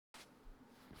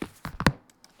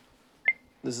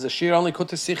This is a shir only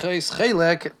Kutei Sichos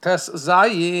Chelek Tes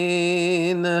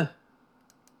Zayin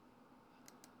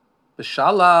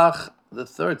B'Shalach, the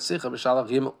third Sicha B'Shalach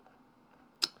Gimel.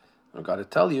 I've got to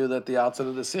tell you that the outside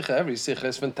of the Sicha, every Sicha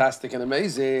is fantastic and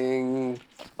amazing,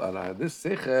 but this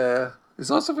Sicha is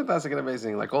also fantastic and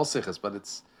amazing, like all Sichas. But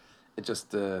it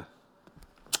just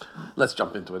let's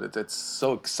jump into it. It's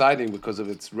so exciting because of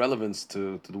its relevance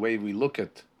to the way we look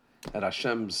at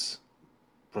Hashem's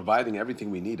providing everything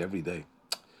we need every day.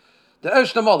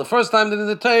 The first time that in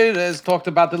the Torah is talked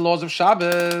about the laws of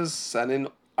Shabbos, and in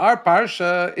our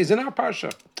parsha is in our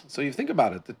parsha. So you think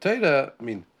about it. The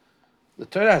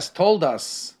Torah has told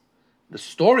us the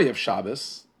story of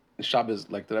Shabbos. In Shabbos,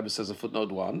 like the Rebbe says in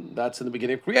footnote 1, that's in the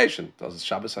beginning of creation. It tells us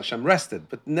Shabbos Hashem rested,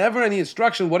 but never any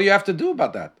instruction. What do you have to do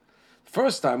about that?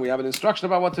 First time we have an instruction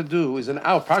about what to do is in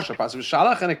our parsha, Pasuk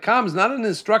Shalach, and it comes not an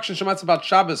instruction Shematz about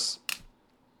Shabbos.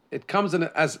 It comes in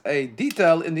as a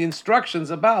detail in the instructions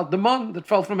about the man that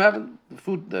fell from heaven, the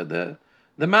food, the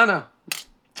manna,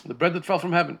 the bread that fell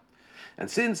from heaven. And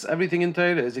since everything in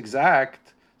Torah is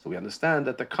exact, so we understand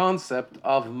that the concept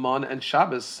of man and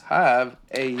Shabbos have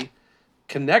a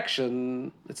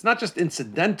connection. It's not just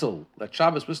incidental that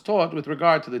Shabbos was taught with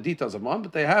regard to the details of man,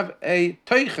 but they have a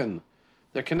teichen.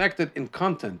 They're connected in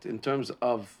content in terms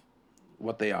of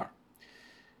what they are.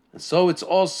 And so it's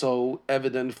also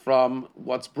evident from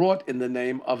what's brought in the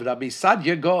name of Rabbi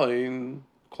Sadia Goin,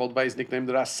 called by his nickname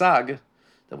the Rasag,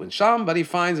 that when somebody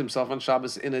finds himself on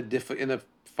Shabbos in a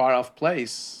far-off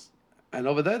place, and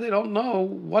over there they don't know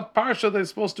what parsha they're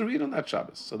supposed to read on that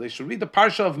Shabbos. So they should read the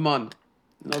parsha of Man.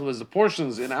 In other words, the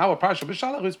portions in our parsha,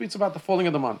 B'Shalach, which speaks about the falling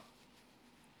of the Man.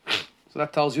 So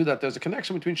that tells you that there's a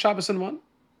connection between Shabbos and Man.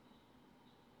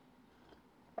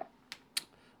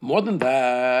 More than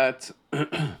that,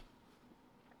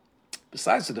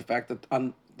 besides the fact that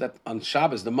on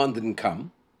Shabbos the man didn't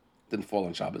fall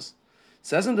on Shabbos, it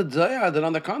says in the Zohar that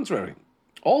on the contrary,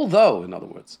 although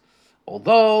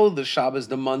the Shabbos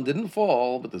the man didn't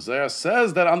fall, but the Zohar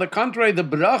says that on the contrary, the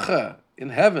bracha in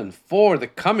heaven for the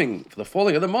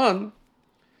falling of the man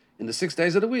in the 6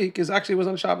 days of the week was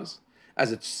on Shabbos,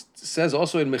 as it says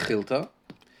also in Mechilta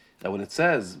that when it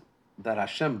says that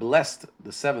Hashem blessed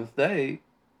the seventh day.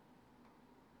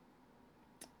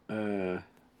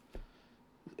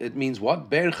 It means what?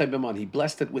 He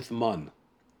blessed it with man.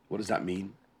 What does that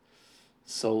mean?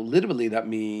 So literally that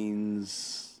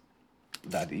means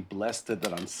that he blessed it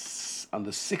that on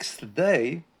the sixth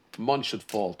day, man should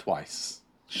fall twice.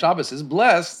 Shabbos is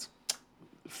blessed.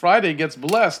 Friday gets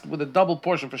blessed with a double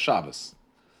portion for Shabbos.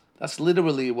 That's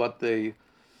literally what the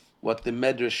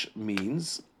Medrash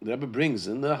means. The Rebbe brings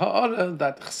in the Ha'ara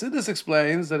that Chassidus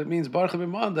explains that it means Baruch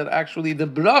HaMiman, that actually the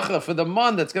bracha for the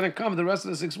man that's going to come the rest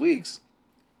of the 6 weeks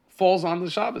falls on the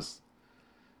Shabbos.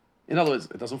 In other words,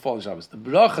 it doesn't fall on Shabbos. The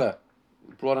bracha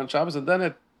brought on Shabbos, and then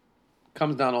it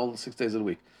comes down all the 6 days of the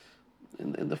week.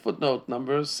 In the footnote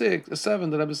number 7,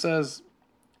 the Rebbe says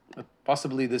that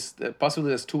possibly there's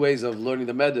 2 ways of learning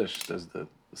the Medrash. There's the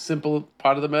simple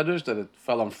part of the Medrash that it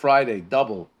fell on Friday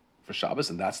double for Shabbos,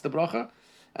 and that's the bracha.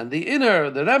 And the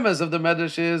remez of the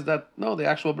Medrash is that no, the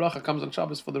actual bracha comes on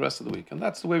Shabbos for the rest of the week, and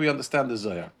that's the way we understand the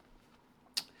Zohar.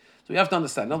 So you have to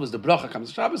understand. In other words, the bracha comes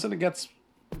on Shabbos, and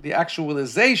the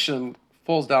actualization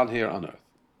falls down here on earth.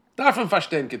 Darfan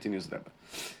Fashtein continues there.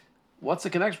 What's the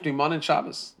connection between Man and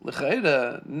Shabbos?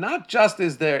 L'chaira, not just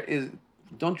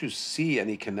don't you see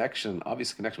any connection,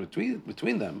 obvious connection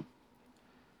between them?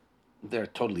 They're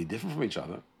totally different from each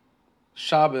other.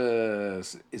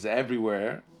 Shabbos is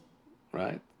everywhere,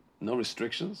 right? No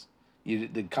restrictions.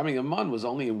 The coming of Man was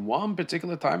only in one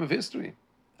particular time of history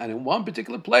and in one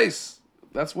particular place.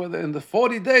 That's where in the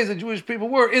 40 days the Jewish people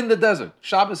were in the desert.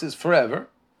 Shabbos is forever.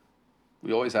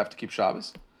 We always have to keep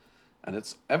Shabbos. And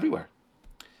it's everywhere.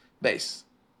 Base.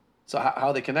 So how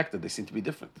are they connected? They seem to be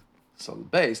different. So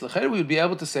base, we would be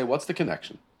able to say, what's the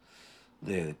connection?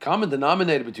 The common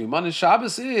denominator between Man and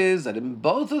Shabbos is that in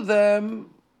both of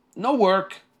them, no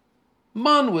work.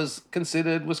 Man was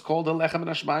called a lechem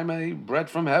hashmaimei, bread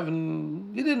from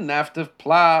heaven. You didn't have to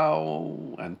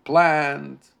plow and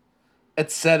plant,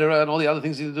 etc., and all the other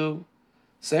things you do.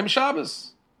 Same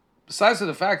Shabbos. Besides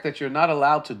the fact that you're not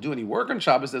allowed to do any work on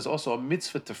Shabbos, there's also a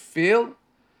mitzvah to feel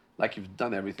like you've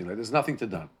done everything, like there's nothing to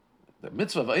do. The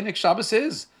mitzvah of Einik Shabbos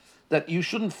is that you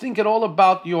shouldn't think at all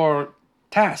about your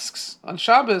tasks. On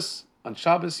Shabbos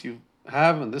you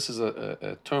have, and this is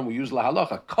a term we use,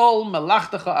 lahalacha, kol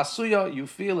melachtecha asuya, you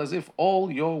feel as if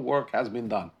all your work has been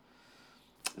done.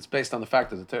 It's based on the fact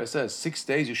that the Torah says 6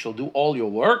 days you shall do all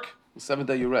your work, the 7th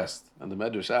day you rest. And the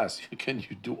Medrash asks, can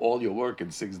you do all your work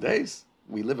in 6 days?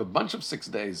 We live a bunch of 6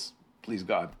 days, please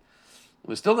God.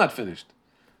 We're still not finished.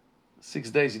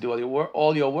 6 days you do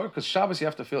all your work, because Shabbos you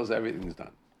have to feel as everything's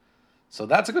done. So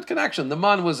that's a good connection. The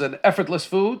man was an effortless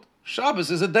food. Shabbos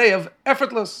is a day of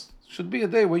effortless. Should be a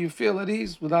day where you feel at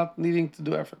ease without needing to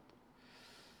do effort.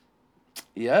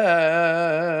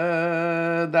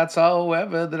 Yeah, that's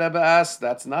however the Rebbe asks,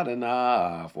 that's not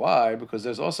enough. Why? Because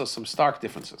there's also some stark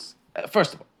differences.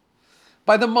 First of all,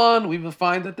 by the man, we will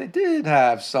find that they did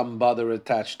have some butter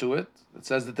attached to it. It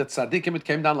says that the tzaddikim, it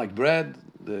came down like bread.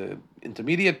 The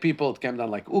intermediate people, it came down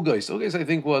like ugos. Ugos, I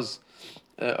think, was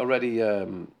already, I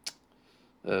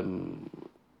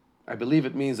believe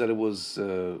it means that it was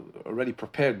already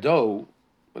prepared dough,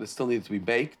 but it still needed to be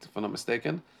baked, if I'm not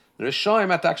mistaken. The Rishonim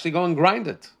had to actually go and grind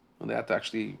it. And they had to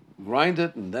actually grind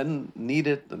it and then knead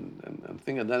it and then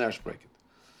break it.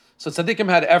 So tzaddikim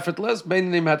had effortless,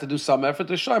 Beinanim had to do some effort,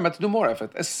 the Rishonim had to do more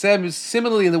effort.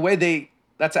 Similarly, in the way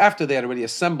that's after they had already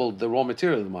assembled the raw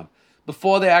material of the man.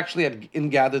 Before they actually had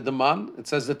ingathered the man, it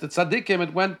says that the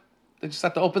tzaddikim, they just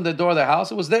had to open the door of their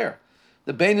house, it was there.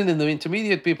 The Beinanim and the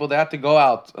intermediate people, they had to go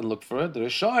out and look for it. The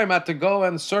Rishonim had to go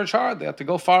and search hard, they had to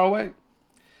go far away.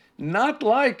 Not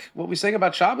like what we're saying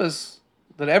about Shabbos,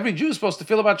 that every Jew is supposed to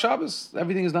feel about Shabbos.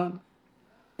 Everything is done.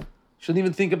 Shouldn't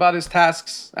even think about his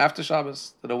tasks after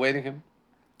Shabbos that are awaiting him.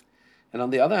 And on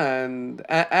the other hand,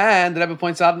 and the Rebbe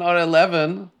points out in Orah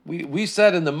 11, we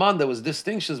said in the month there was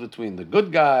distinctions between the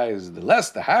good guys,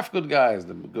 the half good guys,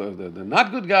 the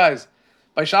not good guys.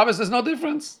 By Shabbos, there's no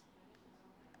difference.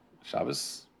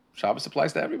 Shabbos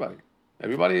applies to everybody.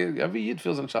 Every Yid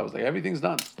feels on Shabbos, like everything's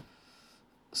done.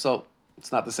 So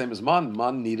it's not the same as Man.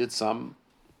 Man needed some.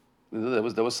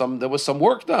 There was some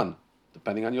work done,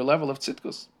 depending on your level of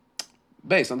tzidkus.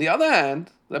 Based on the other hand,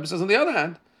 the Rebbe says on the other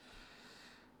hand,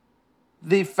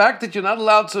 the fact that you're not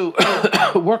allowed to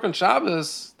work on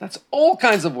Shabbos, that's all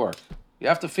kinds of work. You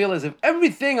have to feel as if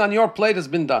everything on your plate has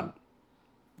been done.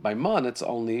 By Man, it's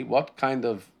only what kind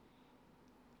of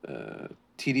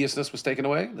tediousness was taken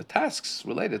away? The tasks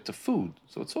related to food.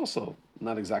 So it's also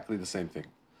not exactly the same thing.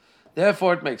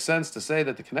 Therefore, it makes sense to say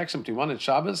that the connection between Man and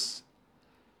Shabbos,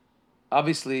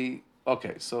 obviously,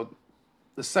 okay, so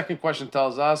the second question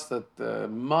tells us that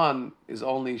man is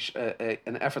only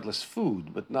an effortless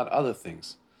food, but not other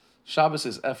things. Shabbos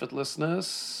is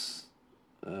effortlessness.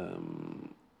 I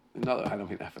don't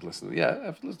mean effortlessness.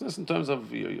 Yeah, effortlessness in terms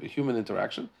of your human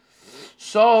interaction.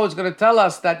 So it's going to tell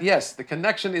us that, yes, the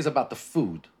connection is about the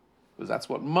food, because that's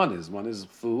what man is. Man is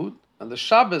food, and the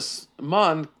Shabbos,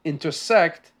 man,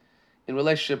 intersect in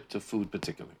relationship to food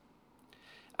particularly.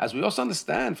 As we also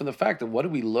understand from the fact of what do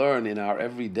we learn in our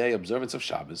everyday observance of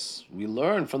Shabbos, we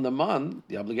learn from the man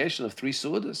the obligation of 3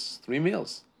 sudas, 3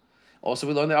 meals. Also,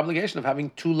 we learn the obligation of having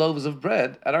 2 loaves of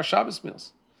bread at our Shabbos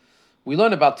meals. We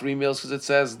learn about 3 meals because it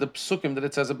says, the psukim that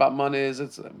it says about man is,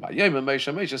 it's Hayom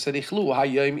Moshe said, Ichlu,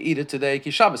 Hayom, eat it today,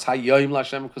 ki Shabbos, Hayom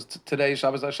Lashem, because today is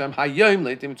Shabbos Lashem, Hayom,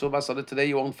 Leitim Tzubasada, today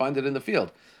you won't find it in the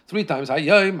field. 3 times,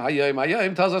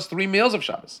 Hayom, tells us 3 meals of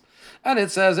Shabbos. And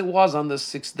it says it was on the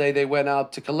 6th day they went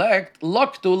out to collect,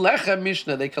 Loktu Lechem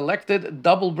Mishnah, they collected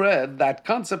double bread. That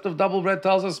concept of double bread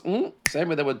tells us, same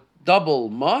way there were double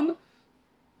man,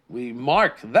 we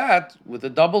mark that with a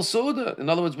double soda. In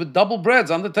other words, with double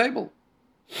breads on the table.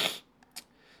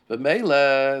 But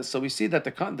Mele, so we see that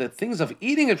the things of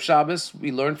eating of Shabbos,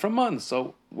 we learn from Man.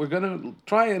 So we're going to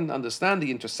try and understand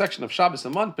the intersection of Shabbos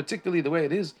and Man, particularly the way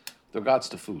it is with regards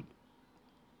to food.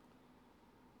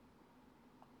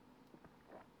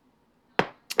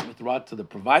 With regard to the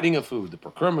providing of food, the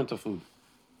procurement of food.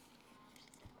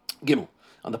 Gimel.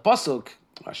 On the Pasuk,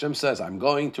 Hashem says, I'm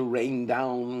going to rain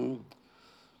down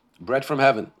bread from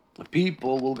heaven. The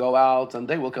people will go out and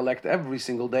they will collect every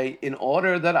single day in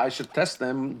order that I should test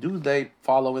them. Do they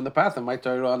follow in the path of my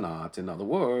Torah or not? In other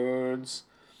words,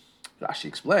 Rashi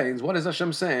explains, what is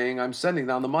Hashem saying? I'm sending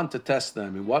down the man to test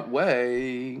them. In what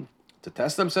way? To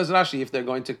test them, says Rashi, if they're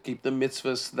going to keep the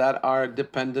mitzvahs that are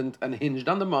dependent and hinged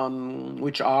on the man,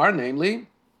 which are, namely,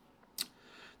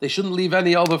 they shouldn't leave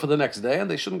any over for the next day and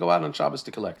they shouldn't go out on Shabbos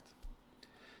to collect.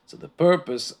 So the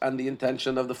purpose and the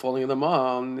intention of the falling of the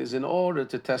man is in order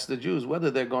to test the Jews whether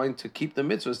they're going to keep the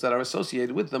mitzvahs that are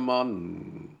associated with the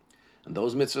man. And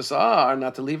those mitzvahs are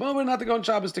not to leave over, not to go on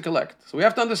Shabbos to collect. So we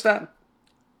have to understand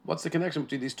what's the connection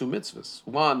between these 2 mitzvahs.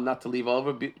 1, not to leave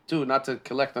over. 2, not to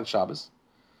collect on Shabbos.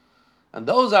 And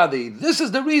those are this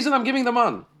is the reason I'm giving them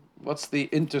on. What's the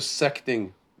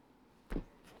intersecting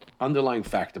underlying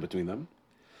factor between them?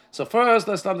 So first,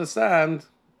 let's understand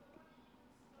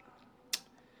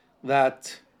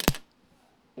that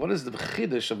what is the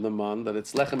chiddush of the man, that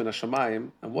it's lechem in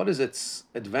hashamayim, and what is its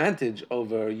advantage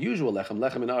over usual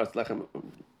lechem in earth, lechem,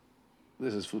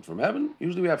 this is food from heaven,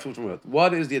 usually we have food from earth.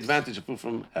 What is the advantage of food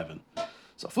from heaven?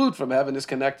 So food from heaven is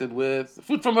connected with,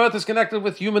 food from earth is connected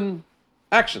with human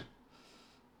action.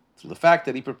 Through the fact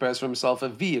that he prepares for himself a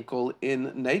vehicle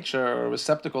in nature, a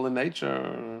receptacle in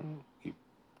nature. He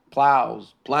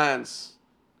plows, plants.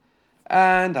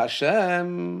 And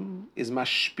Hashem is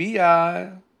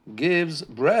mashpia, gives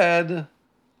bread.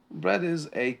 Bread is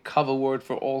a cover word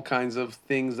for all kinds of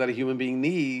things that a human being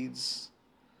needs.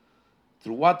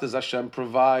 Through what does Hashem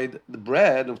provide the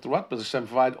bread? And through what does Hashem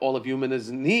provide all of human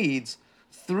needs?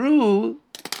 Through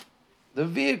the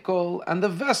vehicle and the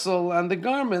vessel and the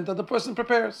garment that the person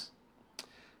prepares.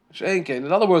 In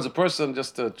other words, a person,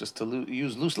 just to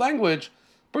use loose language,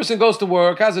 person goes to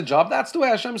work, has a job, that's the way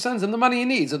Hashem sends him the money he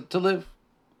needs to live.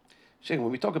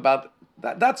 When we talk about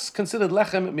that, that's considered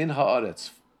lechem min haaretz,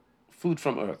 food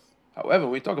from earth. However,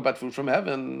 when we talk about food from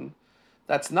heaven,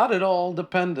 that's not at all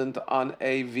dependent on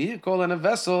a vehicle and a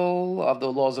vessel of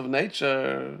the laws of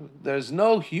nature. There's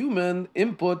no human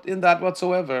input in that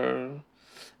whatsoever.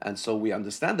 And so we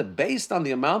understand that based on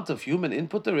the amount of human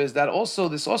input there is, this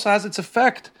also has its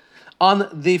effect on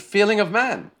the feeling of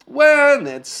man. When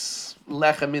it's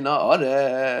lechem min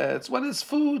haaretz, when it's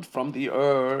food from the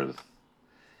earth.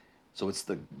 So it's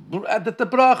that the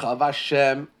bracha of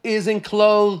Hashem is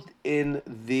enclosed in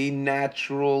the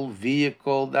natural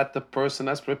vehicle that the person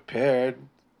has prepared.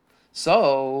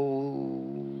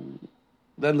 So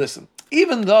then listen,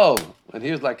 even though, and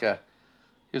even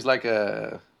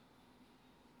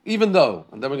though,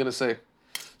 and then we're going to say,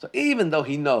 so even though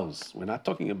he knows, we're not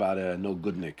talking about a no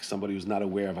goodnik, somebody who's not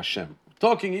aware of Hashem. We're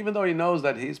talking even though he knows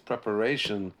that his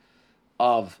preparation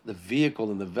of the vehicle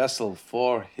and the vessel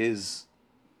for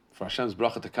Hashem's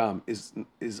bracha to come is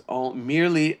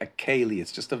merely a keli,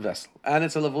 it's just a vessel. And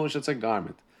it's a lavush, it's a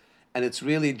garment. And it's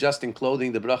really just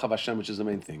enclosing the bracha of Hashem, which is the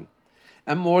main thing.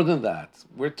 And more than that,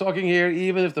 we're talking here,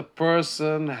 even if the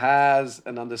person has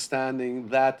an understanding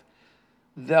that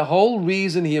the whole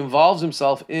reason he involves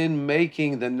himself in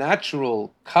making the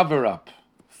natural cover-up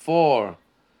for,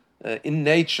 in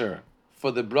nature,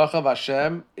 for the bracha of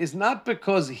Hashem is not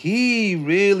because he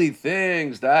really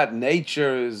thinks that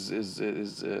nature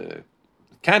is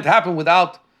can't happen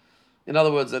without, in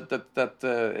other words,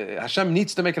 that Hashem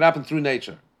needs to make it happen through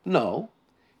nature. No,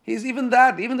 he's even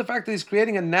the fact that he's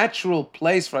creating a natural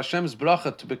place for Hashem's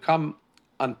bracha to become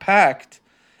unpacked.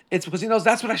 It's because he knows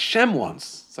that's what Hashem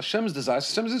wants. It's Hashem's desire, it's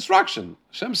Hashem's instruction.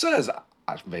 Hashem says,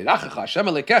 Hashem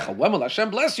elekecha. When will Hashem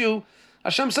bless you?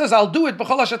 Hashem says, I'll do it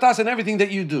b'chol hashatas in everything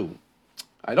that you do.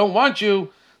 I don't want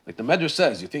you, like the Medrash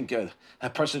says, you think a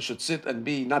person should sit and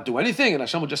not do anything and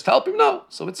Hashem will just help him? No.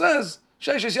 So it says,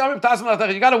 you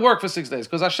got to work for 6 days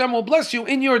because Hashem will bless you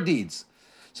in your deeds.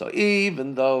 So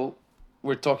even though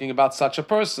we're talking about such a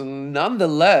person,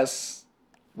 nonetheless,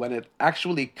 when it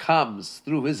actually comes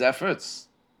through his efforts,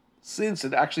 since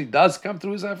it actually does come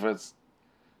through his efforts,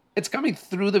 it's coming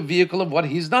through the vehicle of what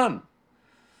he's done.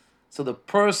 So the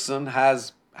person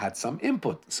has had some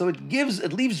input. So it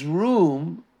leaves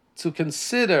room to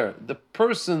consider the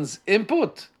person's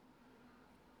input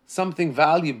something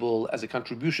valuable as a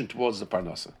contribution towards the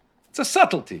parnasa. It's a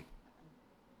subtlety.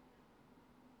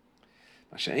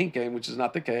 Which is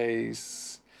not the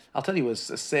case. I'll tell you a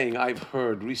saying I've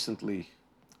heard recently.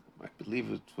 I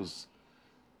believe it was,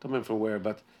 don't remember from where,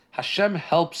 but Hashem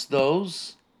helps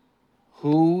those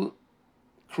who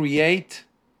create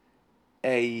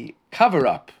a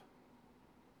cover-up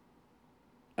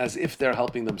as if they're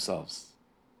helping themselves.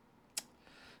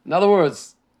 In other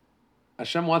words,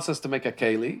 Hashem wants us to make a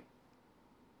keli,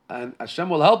 and Hashem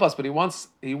will help us, but He wants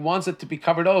it to be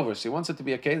covered over. So He wants it to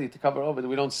be a keli to cover over, that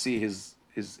we don't see His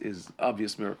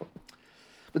obvious miracle.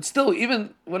 But still,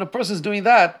 even when a person is doing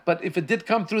that, but if it did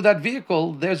come through that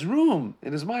vehicle, there's room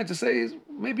in his mind to say,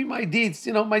 maybe my deeds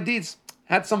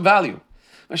had some value.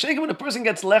 When a person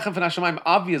gets lechem from Hashemayim,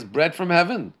 obvious bread from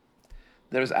heaven,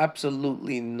 there's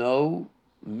absolutely no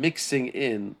mixing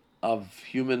in of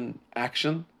human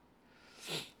action.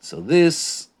 So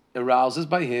this arouses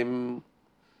by him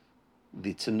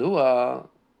the tenuah,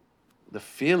 the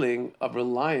feeling of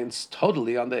reliance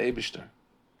totally on the Eibishter.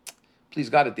 Please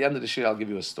God, at the end of the shir, I'll give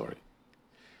you a story.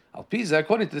 Al Pizah,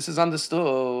 according to this, is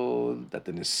understood that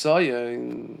the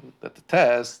nisayon, that the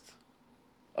test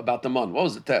about the man. What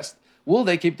was the test? Will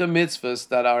they keep the mitzvahs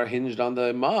that are hinged on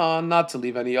the man, not to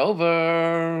leave any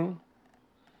over?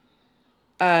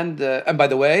 And by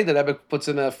the way, the Rebbe puts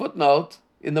in a footnote,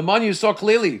 in the man you saw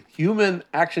clearly, human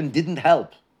action didn't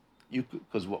help.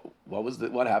 Because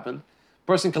what happened?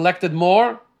 Person collected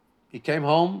more, he came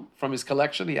home from his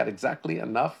collection, he had exactly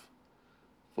enough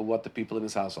for what the people in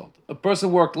his household. A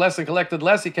person worked less and collected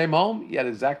less, he came home, he had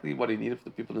exactly what he needed for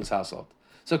the people in his household.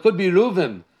 So it could be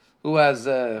Reuven, who has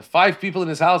 5 people in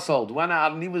his household, went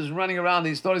out and he was running around.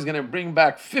 He thought he's going to bring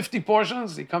back 50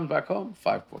 portions. He comes back home,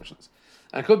 5 portions.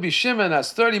 And it could be Shimon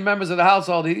has 30 members of the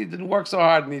household. He didn't work so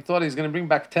hard, and he thought he's going to bring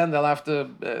back 10. They'll have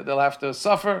to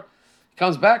suffer. He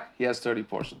comes back, he has 30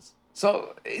 portions.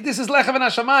 So this is lechem and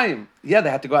hashamayim. Yeah, they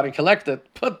had to go out and collect it,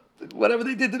 but whatever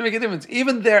they did didn't make a difference.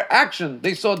 Even their action,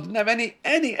 they saw didn't have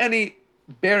any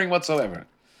bearing whatsoever.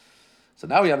 So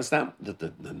now we understand that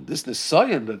this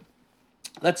nisayon. That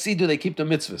let's see, do they keep the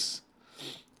mitzvahs?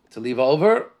 To leave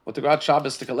over what the God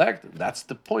Shabbos to collect. That's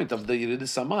the point of the Yeridus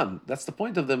Saman. That's the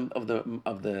point of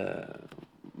the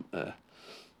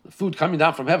food coming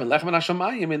down from heaven. Lechem and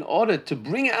hashamayim, in order to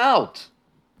bring out.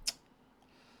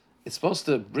 It's supposed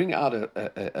to bring out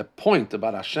a point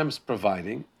about Hashem's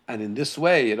providing, and in this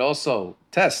way, it also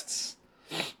tests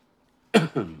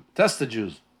the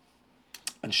Jews,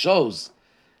 and shows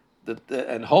that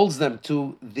and holds them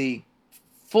to the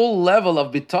full level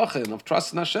of bitachon, of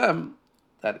trust in Hashem,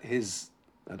 that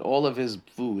all of his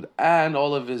food and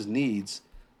all of his needs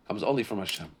comes only from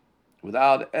Hashem,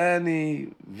 without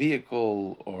any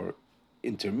vehicle or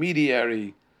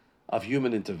intermediary of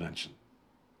human intervention.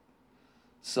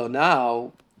 So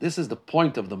now, this is the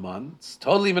point of the man. It's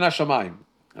totally min hashamayim.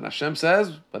 And Hashem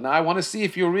says, but now I want to see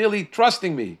if you're really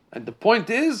trusting me. And the point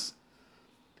is,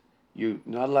 you're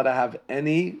not allowed to have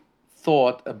any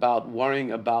thought about worrying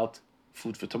about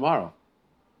food for tomorrow.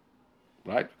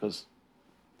 Right? Because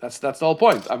that's the whole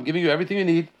point. I'm giving you everything you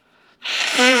need.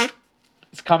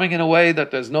 It's coming in a way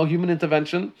that there's no human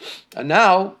intervention. And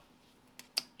now,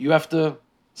 you have to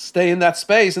stay in that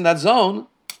space, in that zone,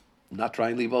 not try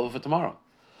and leave over for tomorrow.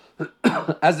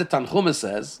 As the Tanchuma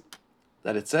says,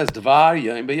 that it says, Dvar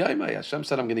Yom B'Yomai. Hashem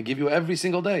said, I'm going to give you every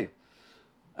single day.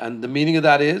 And the meaning of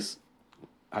that is,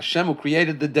 Hashem, who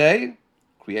created the day,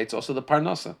 creates also the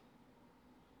Parnasa.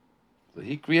 So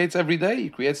he creates every day, he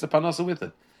creates the Parnasa with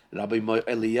it. Rabbi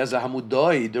Eliezer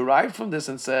Hamudoi derived from this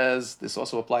and says, this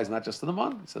also applies not just to the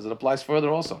man, he says it applies further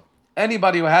also.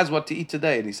 Anybody who has what to eat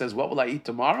today, and he says, what will I eat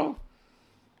tomorrow?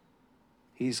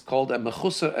 He's called a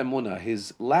mechusar emunah.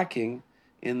 He's lacking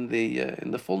in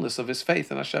the fullness of his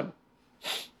faith in Hashem.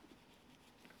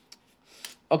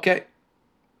 Okay.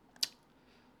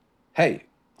 Hey,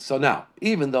 so now,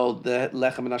 even though the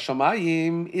lechem and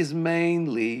hashamayim is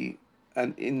mainly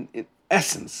and in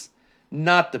essence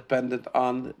not dependent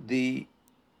on the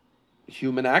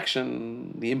human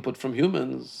action, the input from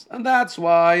humans, and that's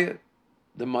why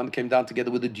the man came down together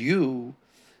with the dew.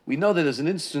 We know that there's an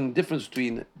interesting difference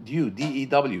between dew,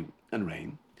 D-E-W, and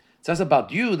rain. It says about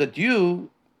dew that dew,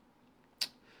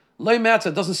 loy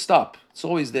matzah, doesn't stop. It's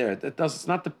always there. It's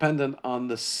not dependent on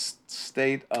the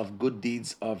state of good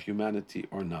deeds of humanity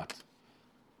or not.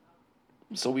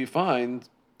 So we find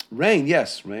rain,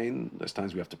 yes, rain. There's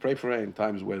times we have to pray for rain,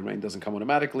 times where rain doesn't come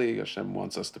automatically. Hashem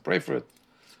wants us to pray for it.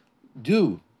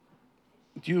 Dew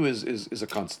is a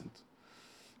constant.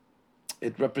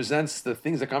 It represents the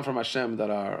things that come from Hashem that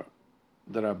are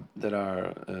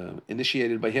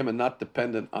initiated by Him and not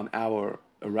dependent on our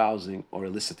arousing or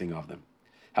eliciting of them.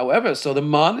 However, so the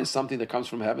man is something that comes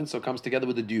from heaven, so it comes together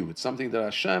with the dew. It's something that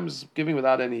Hashem is giving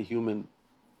without any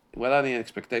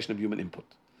expectation of human input.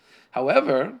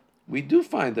 However, we do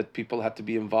find that people had to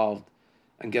be involved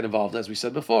and get involved, as we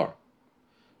said before,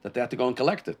 that they had to go and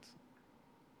collect it.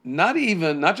 Not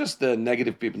just the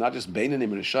negative people, not just Beinanim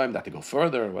and Rishayim, that had to go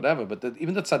further or whatever, but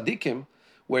even the tzaddikim,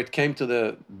 where it came to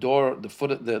the door,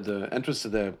 the entrance to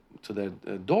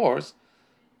the doors,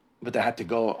 but they had to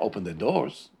go open the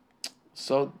doors.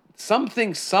 So some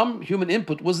human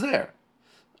input was there.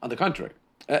 On the contrary,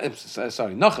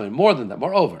 more than that.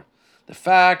 Moreover, the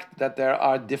fact that there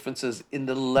are differences in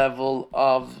the level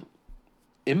of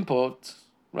input,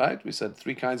 right? We said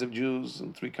 3 kinds of Jews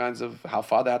and 3 kinds of how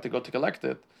far they had to go to collect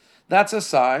it. That's a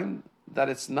sign that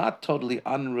it's not totally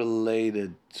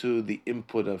unrelated to the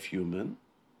input of human,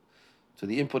 to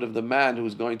the input of the man who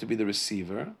is going to be the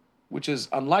receiver, which is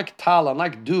unlike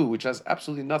dew, which has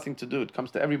absolutely nothing to do. It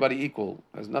comes to everybody equal.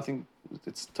 Has nothing.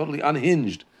 It's totally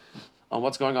unhinged on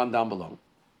what's going on down below.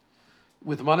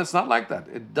 With man, it's not like that.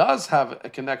 It does have a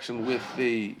connection with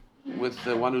the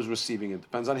one who's receiving it. It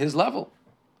depends on his level.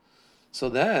 So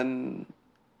then,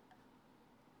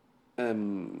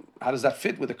 how does that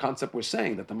fit with the concept we're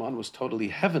saying that the man was totally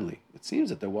heavenly? It seems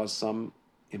that there was some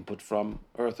input from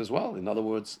earth as well. In other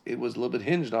words, it was a little bit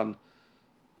hinged on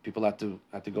people had to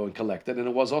go and collect it, and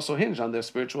it was also hinged on their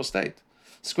spiritual state.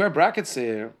 Square brackets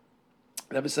here,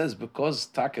 Rebbe says, because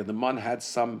Taka, the man had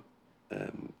some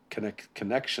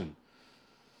connection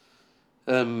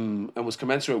and was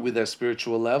commensurate with their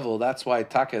spiritual level. That's why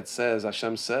Taka, it says,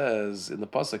 Hashem says in the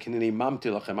pasuk, "Hineni mamti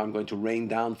lachem," I'm going to rain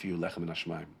down for you lechem and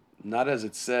hashmayim. not as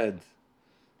it said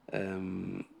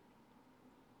um,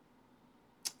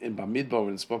 in Bamidbar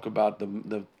when it spoke about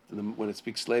the when it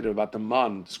speaks later about the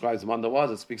man, describes the man that was,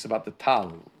 it speaks about the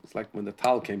tal. It's like when the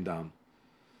tal came down.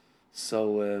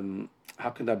 So how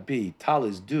can that be? Tal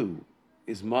is dew.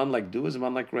 Is man like dew? Is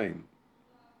man like rain?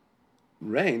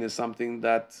 Rain is something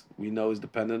that we know is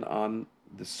dependent on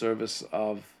the service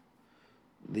of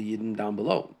the Yidden down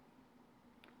below.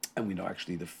 And we know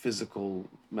actually the physical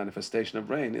manifestation of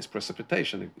rain is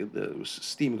precipitation. The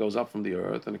steam goes up from the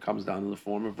earth and it comes down in the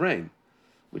form of rain,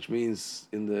 which means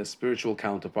in the spiritual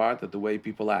counterpart that the way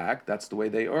people act, that's the way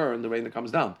they earn the rain that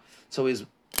comes down. So is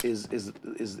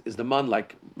the man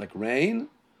like rain,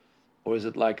 or is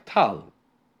it like tal?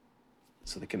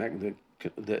 So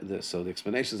so the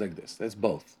explanation is like this. That's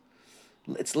both.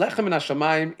 It's lechem min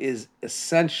hashamayim is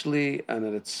essentially and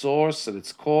at its source, at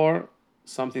its core,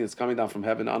 something that's coming down from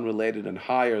heaven, unrelated and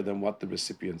higher than what the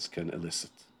recipients can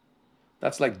elicit.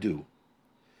 That's like dew.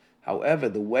 However,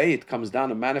 the way it comes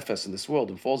down and manifests in this world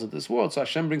and falls into this world, so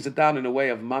Hashem brings it down in a way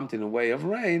of mamtin, in a way of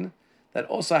rain, that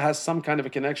also has some kind of a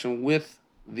connection with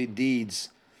the deeds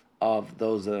of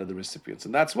those that are the recipients.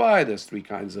 And that's why there's three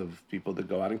kinds of people that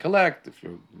go out and collect. If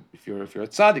you're a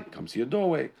tzaddik, it comes to your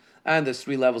doorway. And there's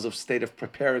three levels of state of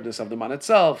preparedness of the man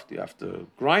itself. Do you have to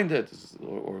grind it,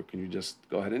 or can you just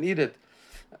go ahead and eat it?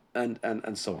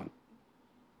 And so on.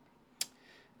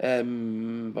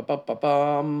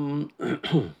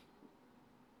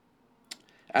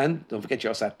 And don't forget, they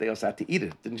also had to eat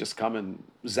it. It didn't just come and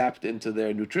zapped into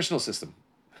their nutritional system.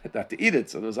 They had to eat it.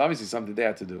 So there was obviously something they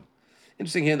had to do.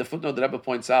 Interesting here in the footnote, the Rebbe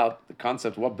points out the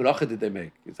concept, what bracha did they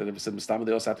make? He said,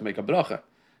 they also had to make a bracha.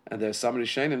 And there's some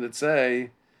Rishonim that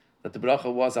say that the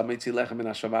bracha was Amitzi lechem min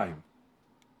hashamayim.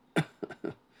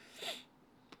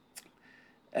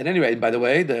 At any rate, by the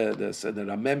way, the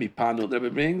Rameh Mipanu the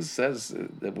Rebbe brings says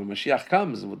that when Mashiach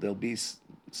comes, there'll be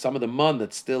some of the man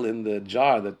that's still in the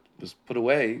jar that was put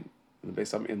away in the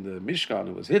Mishkan,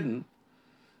 it was hidden.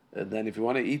 And then if you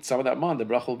want to eat some of that man, the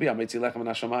bracha will be Amitzi lechem min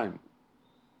hashamayim.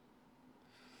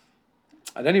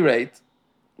 At any rate,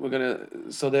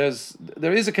 there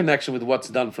is a connection with what's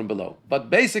done from below. But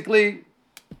basically,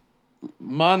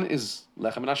 man is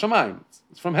lechem min hashamayim.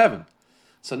 It's from heaven.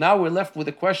 So now we're left with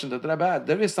the question that Rabbi had.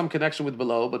 There is some connection with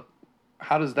below, but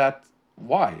how does that,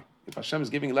 why? If Hashem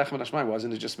is giving lechem min hashamayim, why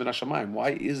isn't it just min hashamayim?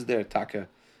 Why is there taka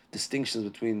distinctions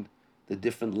between the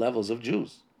different levels of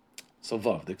Jews? So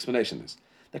Vav, the explanation is,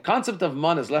 the concept of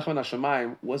man as lechem min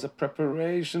hashamayim was a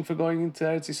preparation for going into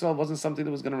Eretz Yisrael. It wasn't something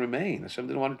that was going to remain. Hashem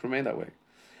didn't want it to remain that way.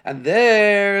 And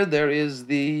there is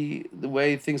the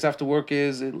way things have to work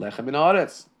is lechem min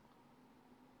haaretz.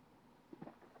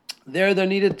 There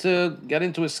needed to get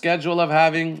into a schedule of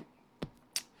having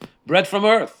bread from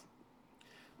earth.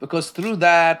 Because through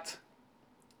that,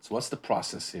 so what's the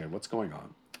process here? What's going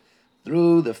on?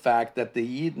 Through the fact that the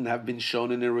Yidden have been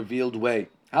shown in a revealed way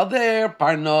how their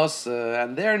parnos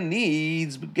and their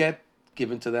needs get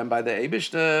given to them by the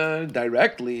Eibishter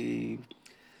directly.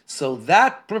 So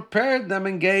that prepared them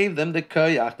and gave them the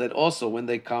koyach that also when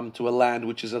they come to a land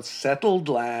which is a settled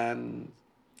land,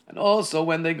 and also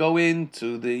when they go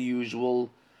into the usual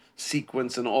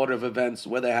sequence and order of events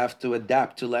where they have to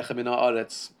adapt to lechem min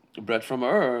haaretz, bread from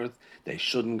earth, they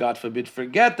shouldn't, God forbid,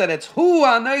 forget that it's Hu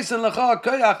Ha'neisen Lecha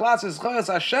Koyach Lasis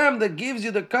Chayas Hashem that gives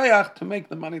you the koyach to make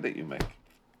the money that you make.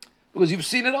 Because you've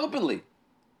seen it openly.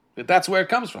 But that's where it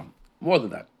comes from. More than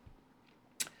that.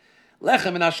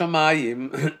 Lechem min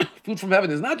hashamayim, food from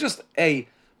heaven, is not just a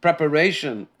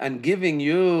preparation and giving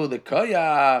you the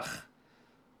koyach.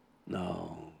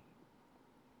 No.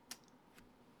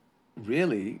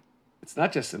 Really, it's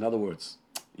not just, in other words,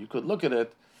 you could look at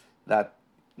it that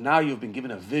now you've been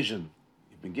given a vision.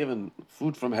 You've been given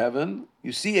food from heaven.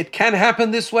 You see it can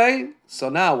happen this way. So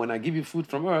now when I give you food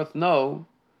from earth, know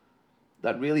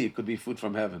that really it could be food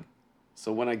from heaven.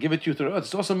 So when I give it to you through earth,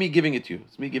 it's also me giving it to you.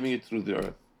 It's me giving it through the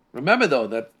earth. Remember though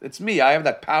that it's me. I have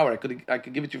that power. I could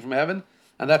give it to you from heaven,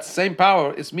 and that same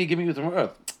power is me giving you from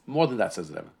earth. More than that, says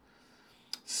the Rebbe.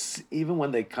 Even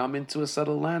when they come into a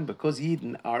settled land, because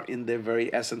Yidden are in their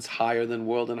very essence higher than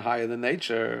world and higher than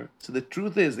nature. So the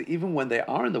truth is that even when they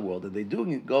are in the world and they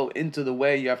do go into the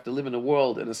way you have to live in a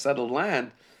world in a settled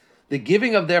land, the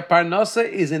giving of their parnasa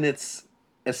is in its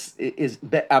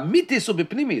amitis or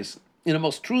b'pnimis, in a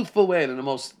most truthful way and in a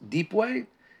most deep way.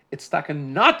 It's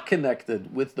not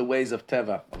connected with the ways of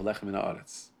teva of lechem min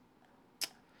haaretz.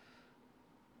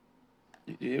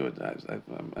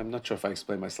 I'm not sure if I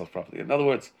explain myself properly. In other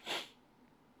words,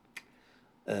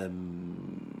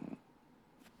 Hashem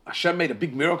made a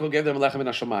big miracle, gave them lechem min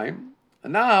hashamayim,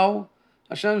 and now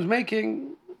Hashem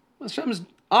is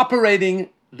operating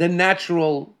the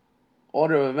natural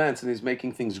order of events, and he's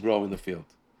making things grow in the field.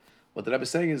 What the Rebbe is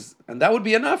saying is, and that would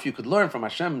be enough. You could learn from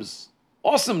Hashem's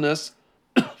awesomeness,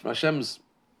 from Hashem's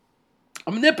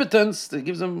omnipotence that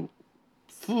gives them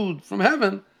food from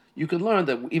heaven. You can learn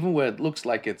that even where it looks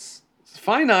like it's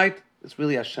finite, it's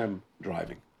really Hashem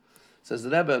driving. Says the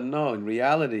Rebbe, no, in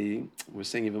reality, we're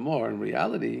saying even more, in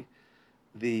reality,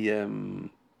 the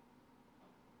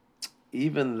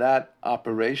even that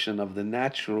operation of the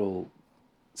natural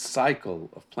cycle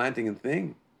of planting and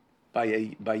thing by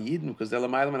Yidden, because they're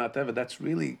L'mayla min HaTeva, that's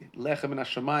really Lechem min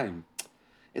HaShamayim.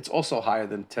 It's also higher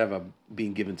than Teva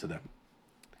being given to them.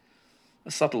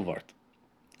 A subtle word.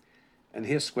 And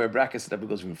here's square brackets, that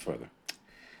goes even further.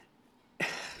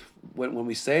 When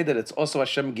we say that it's also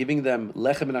Hashem giving them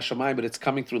Lechem min HaShamayim, but it's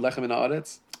coming through Lechem min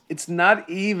HaAretz, it's not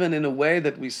even in a way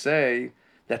that we say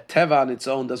that Teva on its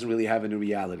own doesn't really have any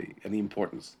reality, any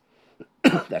importance.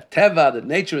 That Teva, that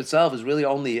nature itself, is really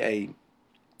only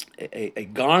a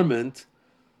garment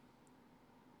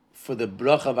for the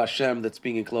bracha of Hashem that's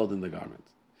being enclosed in the garment.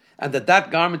 And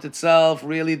that garment itself,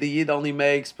 really, the Yid only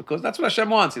makes because that's what Hashem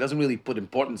wants. He doesn't really put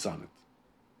importance on it.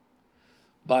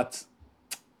 But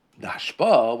the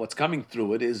hashpah, what's coming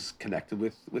through it, is connected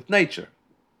with nature.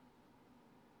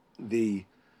 The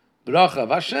bracha of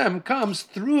Hashem comes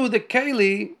through the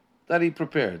keli that He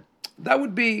prepared. That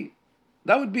would be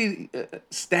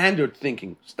standard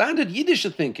thinking, standard Yiddish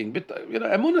thinking, but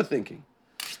emunah thinking.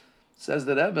 Says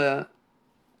the Rebbe,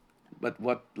 but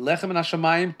what Lechem min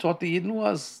HaShamayim taught the Yidden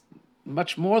was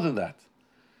much more than that.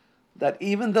 That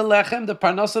even the lechem, the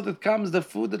parnasa that comes, the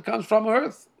food that comes from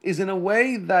earth, is in a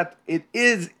way that it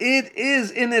is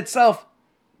in itself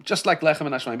just like lechem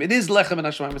min HaShamayim. It is lechem min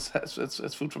HaShamayim.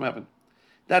 It's food from heaven.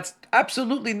 That's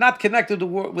absolutely not connected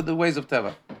with the ways of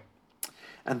Teva.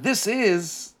 And this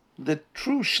is the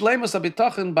true shleimus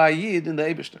habitachon by Yid in the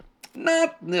Eibishter.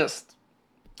 Not nist.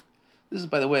 This is,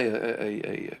 by the way,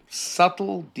 a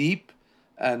subtle, deep,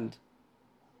 and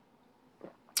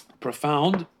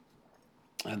profound,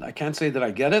 and I can't say that I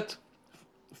get it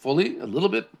fully, a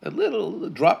little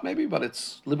drop maybe, but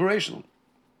it's liberational.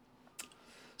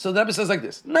 So the Rebbe says like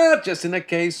this, not just in a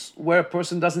case where a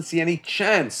person doesn't see any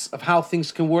chance of how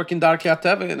things can work in Darkei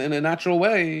HaTeva in a natural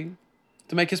way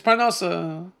to make his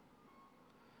parnasa.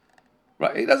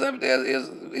 Right? He doesn't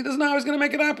know how he's going to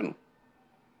make it happen.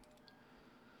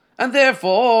 And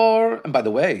therefore, and by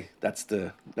the way, that's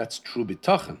true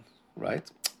bitachon, right?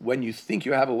 When you think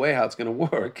you have a way how it's going to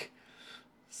work,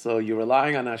 so you're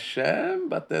relying on Hashem,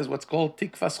 but there's what's called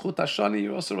tikva zchut hashani.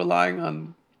 You're also relying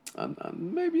on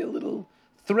maybe a little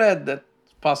thread that's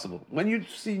possible. When you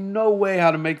see no way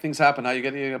how to make things happen, how you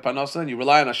get your parnasa, and you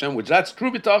rely on Hashem, which that's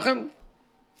true bitachon,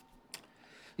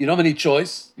 you don't have any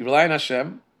choice. You rely on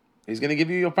Hashem. He's going to give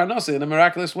you your parnasa in a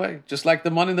miraculous way, just like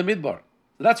the man in the midbar.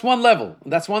 That's one level.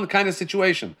 That's one kind of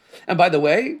situation. And by the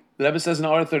way, the Rebbe says in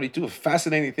Orah 32, a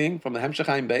fascinating thing from the Hemshech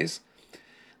Chaim base,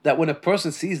 that when a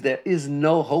person sees there is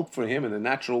no hope for him in a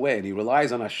natural way, and he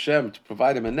relies on Hashem to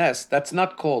provide him a nest, that's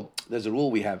not called, there's a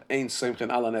rule we have, Ein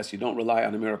Simchen Ala Nes, you don't rely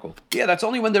on a miracle. Yeah, that's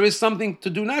only when there is something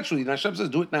to do naturally. And Hashem says,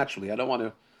 do it naturally. I don't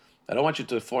want you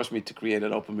to force me to create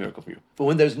an open miracle for you. But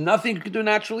when there's nothing you can do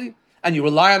naturally, and you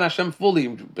rely on Hashem fully,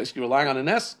 basically relying on a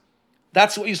nest,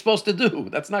 that's what you're supposed to do.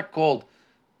 That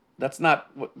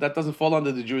doesn't fall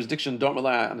under the jurisdiction, don't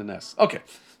rely on the nest. Okay,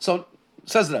 so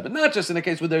says that, but not just in a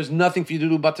case where there's nothing for you to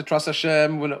do but to trust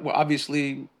Hashem, when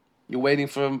obviously you're waiting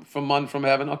for man from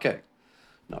heaven. Okay,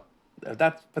 no,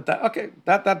 that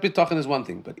bitachon is one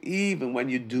thing, but even when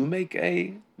you do make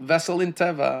a vessel in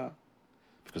Teva,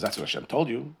 because that's what Hashem told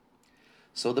you,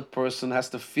 so the person has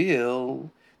to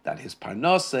feel that his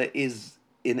parnasa is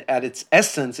at its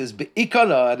essence, is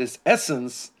be'ikara, at its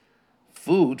essence,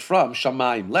 food from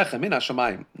Shamayim, lechem min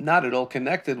HaShamayim, not at all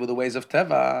connected with the ways of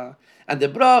Teva. And the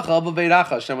bracha of Veiracha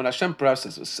Hashem, when Hashem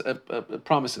promises,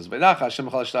 Veiracha Hashem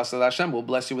chol sh'ta'aseh, Hashem will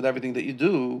bless you with everything that you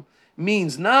do,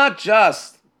 means not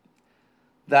just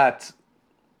that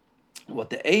what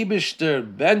the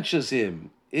Eibishter benches him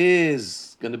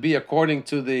is going to be according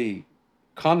to the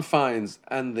confines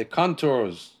and the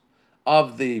contours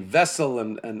of the vessel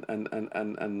and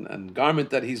garment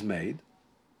that he's made,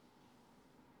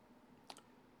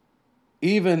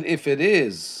 even if it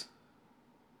is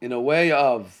in a way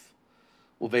of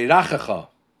uveirachecha,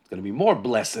 it's going to be more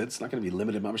blessed. It's not going to be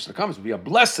limited mamash to the comments. It will be a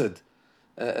blessed,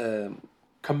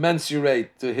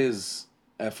 commensurate to his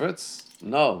efforts.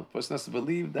 No, the person has to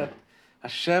believe that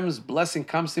Hashem's blessing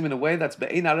comes to him in a way that's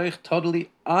be'ein arich, totally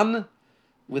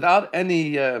without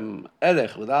any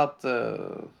erech, without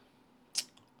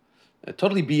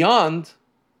totally beyond.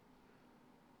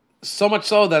 So much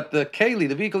so that the keli,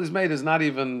 the vehicle he's made, is not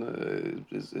even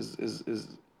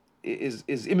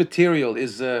is immaterial,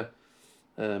 is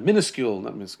minuscule,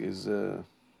 not minuscule, is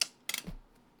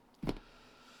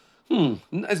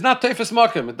it's not teifas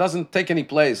makim. It doesn't take any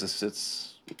place.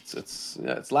 It's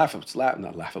laughable.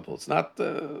 Not laughable. It's not.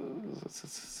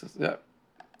 Yeah.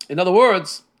 In other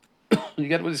words, you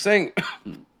get what he's saying.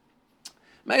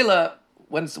 Mela,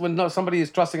 when somebody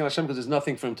is trusting in Hashem because there's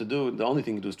nothing for him to do, the only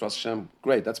thing to do is trust Hashem.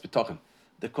 Great, that's bitochen.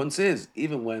 The kunz is,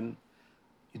 even when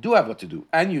you do have what to do,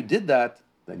 and you did that,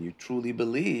 then you truly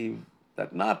believe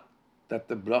that not that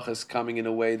the bracha is coming in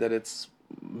a way that it's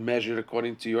measured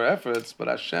according to your efforts, but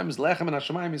Hashem's lechem and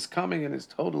Hashemayim is coming and is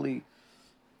totally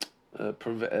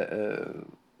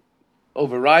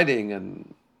overriding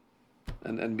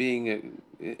and being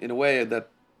in a way that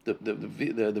the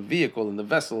vehicle and the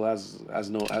vessel has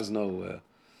no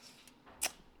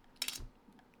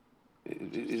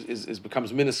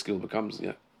becomes minuscule, becomes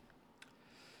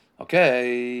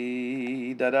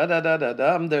Okay,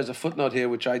 There's a footnote here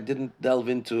which I didn't delve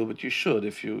into, but you should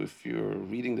if you're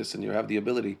reading this and you have the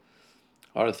ability.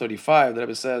 R35, the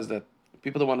Rebbe says that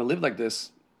people that want to live like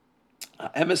this,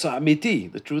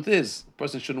 the truth is, a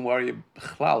person shouldn't worry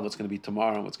what's going to be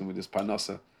tomorrow and what's going to be this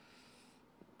parnasa.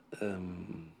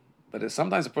 But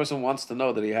sometimes a person wants to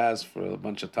know that he has for a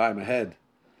bunch of time ahead.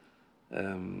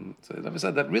 So the Rebbe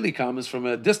said that really comes from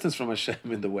a distance from Hashem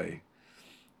in the way.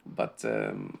 But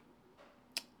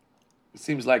it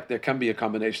seems like there can be a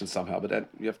combination somehow, but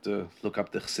you have to look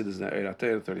up the Chassidus in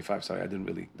Eirater 35. Sorry, I didn't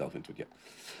really delve into it yet.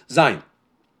 Zayin.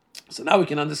 So now we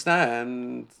can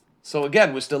understand. So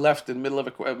again, we're still left in the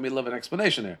middle of an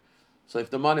explanation here. So if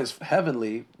the man is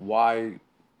heavenly, why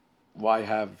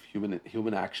have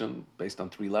human action based on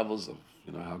three levels of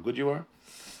how good you are?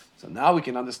 So now we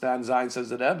can understand. Zayin says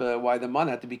that Rebbe, why the man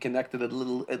had to be connected at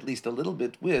least a little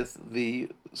bit with the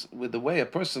way a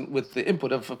person, with the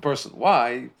input of a person.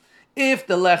 Why? If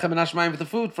the lechem and Hashmayim with the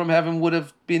food from heaven would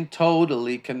have been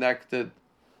totally connected,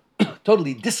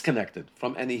 totally disconnected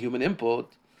from any human input,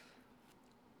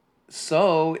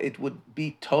 so it would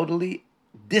be totally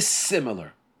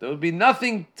dissimilar. There would be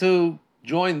nothing to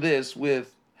join this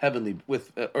with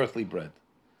earthly bread.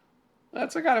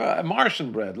 That's a kind of a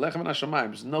Martian bread, lechem and Hashemayim.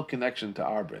 There's no connection to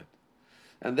our bread,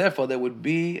 and therefore there would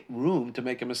be room to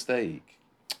make a mistake.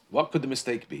 What could the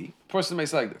mistake be? A person may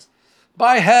say like this: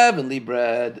 by heavenly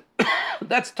bread,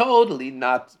 that's totally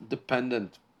not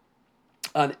dependent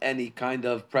on any kind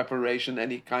of preparation,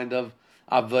 any kind of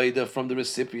avodah from the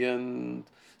recipient.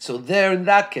 So there, in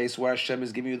that case, where Hashem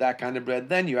is giving you that kind of bread,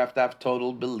 then you have to have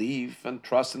total belief and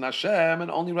trust in Hashem and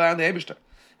only rely on the Eibishter.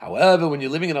 However, when you're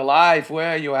living in a life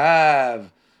where you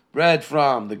have bread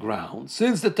from the ground,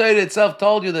 since the Torah itself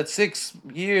told you that 6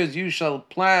 years you shall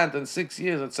plant and 6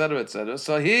 years, etc.,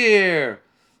 so here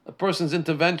a person's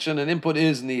intervention and input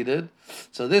is needed.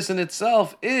 So this in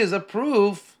itself is a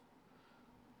proof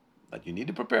that you need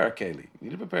to prepare a keli, you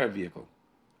need to prepare a vehicle.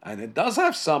 And it does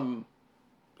have a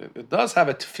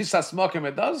tefisas mokim,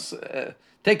 it does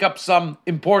take up some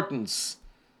importance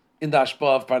in the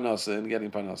hashpah of parnasa, in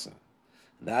getting parnasa.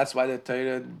 That's why the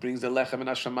Torah brings the lechem and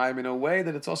Hashemayim in a way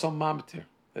that it's also mamtir.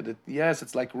 That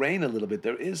it's like rain a little bit.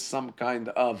 There is some kind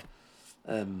of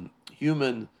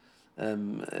human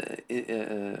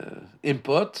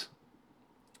input,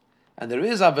 and there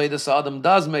is avodah. So Adam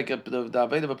does make the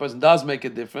avodah of a person does make a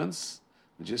difference.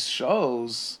 It just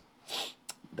shows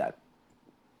that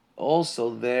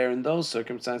also there in those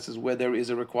circumstances where there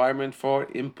is a requirement for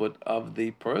input of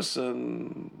the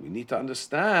person, we need to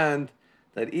understand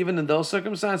that even in those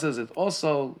circumstances, it's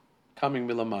also coming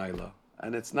milamayla,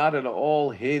 and it's not at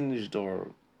all hinged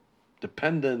or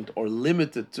dependent or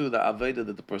limited to the avodah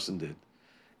that the person did.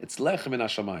 It's lechem in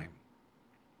Hashemayim.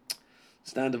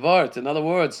 Stand of art. In other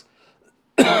words,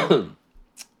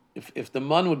 if the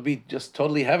man would be just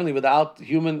totally heavenly without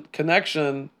human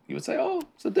connection, you would say, "Oh,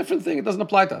 it's a different thing. It doesn't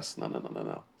apply to us."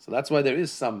 No. So that's why there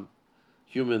is some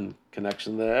human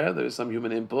connection there. There is some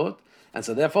human input. And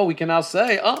so therefore we can now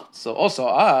say, so also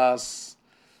us,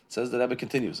 says the Rebbe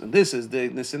continues. And this is the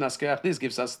Nisin Askeach. This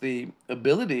gives us the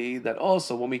ability that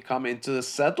also when we come into the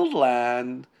settled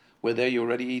land, where there you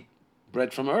already eat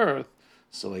bread from earth,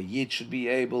 so a Yid should be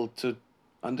able to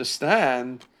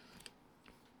understand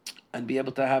and be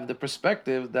able to have the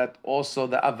perspective that also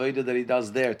the avodah that he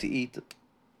does there to eat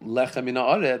lechem min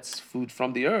haaretz, food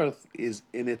from the earth, is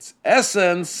in its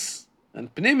essence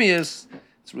and pnimius,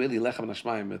 it's really lechem and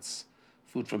Hashemayim, it's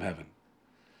food from heaven.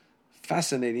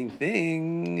 Fascinating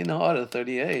thing in Hara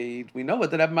 38. We know what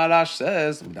the Rebbe Marash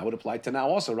says. That would apply to now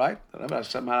also, right? The Rebbe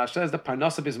Marash says the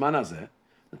parnasa bisman hazeh,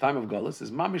 the time of Golus,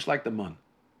 is mamish like the man,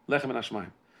 lechem and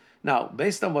Hashemayim. Now,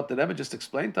 based on what the Rebbe just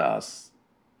explained to us,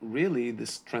 really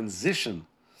this transition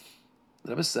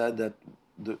The Rebbe said that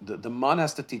the man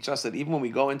has to teach us that even when we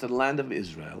go into the land of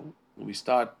Israel, when we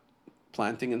start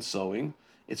planting and sowing,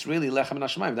 it's really lechem and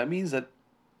hashemaim. That means that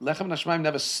lechem and hashemaim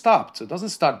never stopped. So it doesn't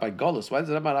start by Golus. Why does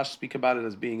the Rebbe Rash speak about it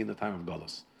as being in the time of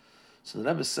Golus? So the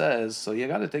Rebbe says, so you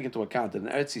got to take into account that in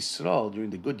Eretz Yisrael, during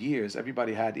the good years,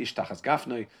 everybody had ish tachas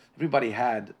gafnoi, everybody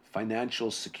had financial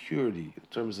security in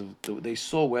terms of, they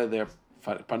saw where their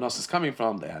parnas is coming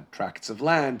from, they had tracts of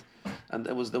land, and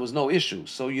there was no issue.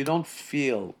 So you don't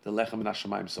feel the lechem and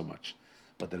hashemayim so much.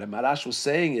 What the Marash was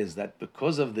saying is that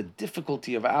because of the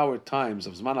difficulty of our times,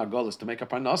 of Zman HaGolus, to make a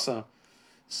parnasa,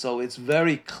 so it's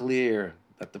very clear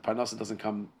that the parnasa doesn't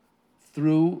come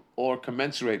through or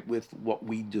commensurate with what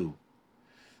we do.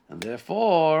 And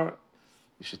therefore,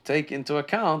 you should take into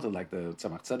account, like the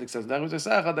Tzemach Tzedek says, that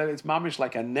it's mamish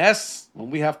like a nes. When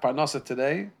we have parnasa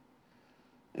today,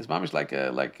 it's mamish like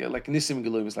nisim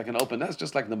geluim. It's like an open nest,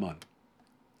 just like the mun.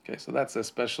 Okay, so that's a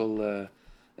special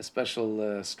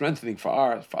strengthening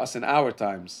for us in our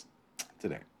times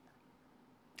today.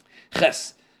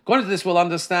 Ches. According to this, we'll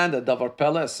understand that davar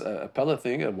pella is a pella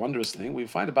thing, a wondrous thing. We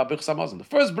find about Birchas Hamazon. The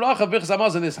first bracha of Birchas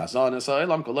Hamazon is Hazon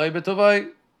Esa'elam Kolei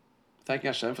B'Tovai. Thanking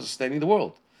Hashem for sustaining the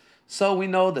world. So we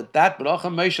know that bracha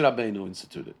Moshe Rabbeinu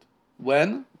instituted.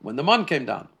 When? When the man came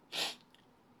down.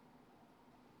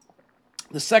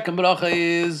 The second bracha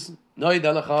is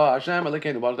Noidelecha Hashem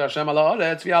Elokeinu Baruch Hashem Ala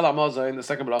Oretz V'Ala Hamazon. The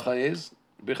second bracha is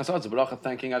Birchas Hamazon, bracha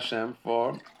thanking Hashem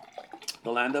for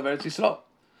the land of Eretz Yisrael.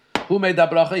 Who made that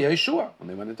bracha? Yeshua, when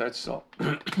they went into Eretz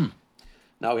Yisrael.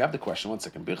 Now we have the question, one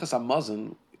second. Birchas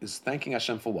Hamazon is thanking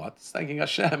Hashem for what? It's thanking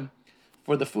Hashem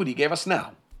for the food He gave us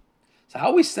now. So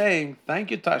how are we saying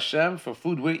thank you to Hashem for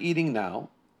food we're eating now,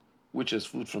 which is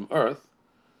food from earth,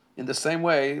 in the same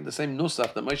way, the same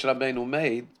nusach that Moshe Rabbeinu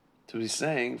made to be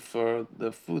saying for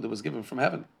the food that was given from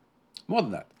heaven? More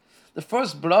than that. The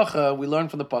first bracha we learn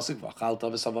from the pasuk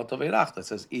V'achalta v'savata v'irachta. It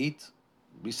says eat,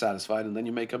 be satisfied, and then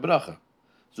you make a bracha.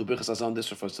 So Birchas Hamazon, this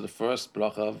refers to the first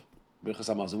bracha of Birchas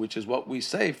Hamazon, which is what we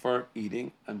say for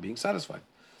eating and being satisfied.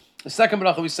 The second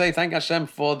bracha we say thank Hashem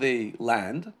for the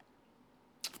land.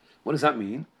 What does that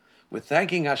mean? We're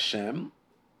thanking Hashem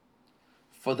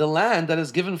for the land that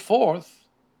has given forth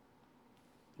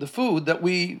the food that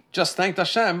we just thanked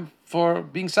Hashem for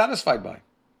being satisfied by.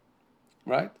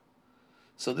 Right?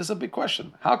 So this is a big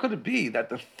question. How could it be that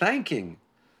the thanking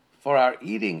for our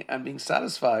eating and being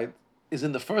satisfied is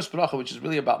in the first bracha, which is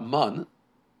really about man?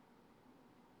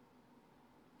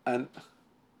 And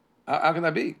how can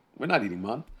that be? We're not eating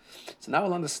man. So now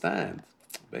we'll understand,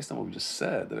 based on what we just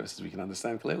said, that we can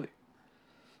understand clearly.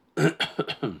 That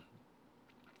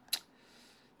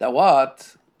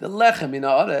what? The lechem in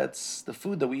haaretz, the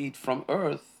food that we eat from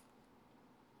earth,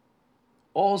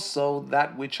 also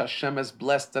that which Hashem has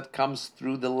blessed that comes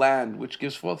through the land, which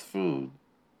gives forth food.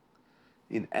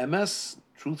 In emes,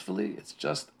 truthfully, it's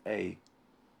just a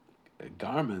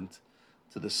garment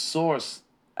to the source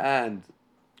and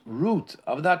root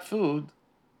of that food,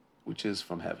 which is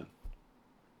from heaven.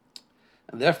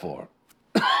 And therefore,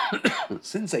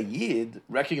 since a Yid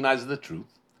recognizes the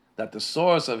truth that the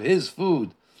source of his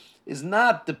food is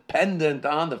not dependent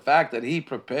on the fact that he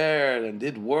prepared and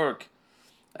did work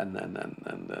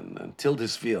and tilled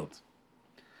his field,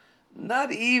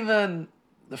 not even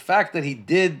the fact that he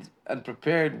did and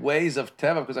prepared ways of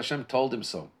teva because Hashem told him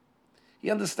so. He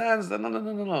understands that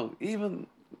no. Even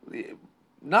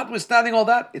notwithstanding all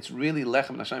that, it's really lechem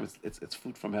and Hashem. It's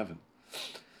food from heaven.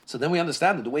 So then we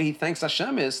understand that the way he thanks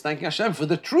Hashem is thanking Hashem for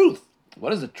the truth.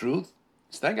 What is the truth?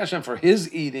 He's thanking Hashem for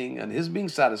his eating and his being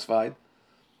satisfied.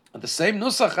 And the same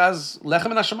nusach as lechem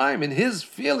and Hashemayim. In his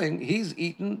feeling, he's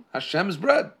eaten Hashem's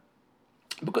bread.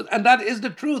 And that is the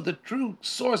truth. The true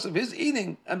source of his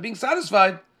eating and being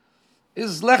satisfied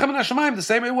is lechem and Hashemayim, the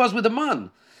same way it was with the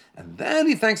man. And then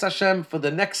he thanks Hashem for the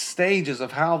next stages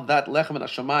of how that lechem and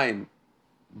Hashemayim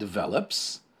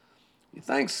develops. He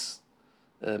thanks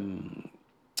Hashem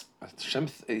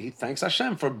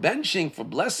for benching, for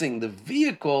blessing the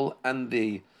vehicle and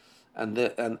the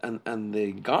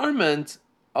garment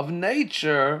of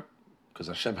nature, because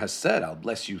Hashem has said, "I'll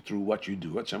bless you through what you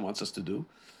do." Hashem wants us to do.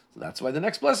 So that's why the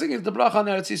next blessing is the bracha on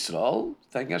Eretz Yisrael,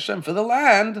 thanking Hashem for the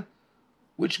land,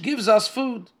 which gives us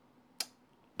food.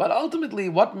 But ultimately,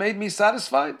 what made me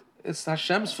satisfied? It's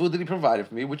Hashem's food that He provided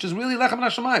for me, which is really lechem and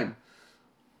Hashemayim.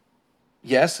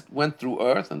 Yes, it went through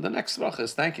earth, and the next bracha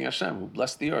is thanking Hashem, who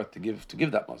blessed the earth to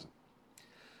give that mazon.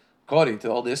 According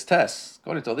to all this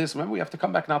remember we have to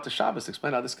come back now to Shabbos,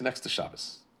 explain how this connects to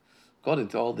Shabbos. According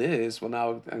to all this, we'll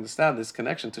now understand this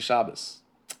connection to Shabbos.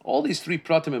 All these three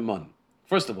pratim in man.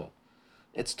 First of all,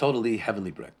 it's totally heavenly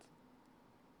bread.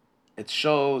 It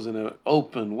shows in an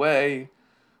open way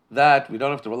that we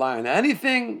don't have to rely on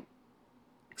anything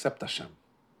except Hashem,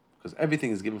 because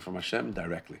everything is given from Hashem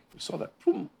directly. We saw that.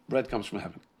 Boom, bread comes from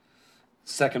heaven.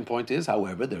 Second point is,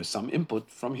 however, there's some input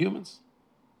from humans.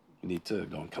 You need to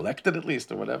go and collect it at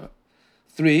least, or whatever.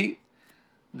 3,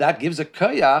 that gives a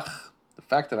koyach, the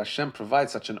fact that Hashem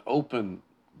provides such an open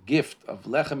gift of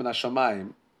lechem and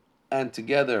hashamayim, and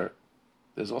together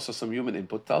there's also some human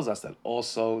input, tells us that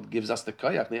also gives us the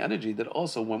koyach, the energy, that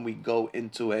also when we go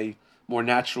into a more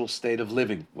natural state of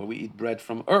living, where we eat bread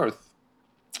from earth,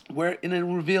 where in a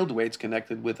revealed way it's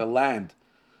connected with a land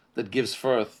that gives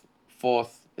forth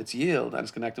its yield, and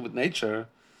it's connected with nature.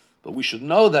 But we should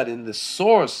know that in the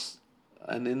source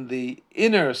and in the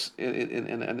inner,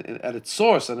 at its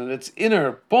source and at its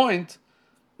inner point,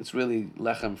 it's really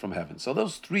lechem from heaven. So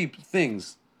those 3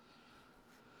 things,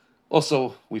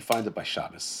 also we find it by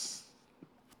Shabbos.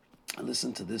 And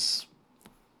listen to this,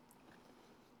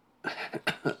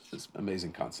 this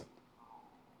amazing concept.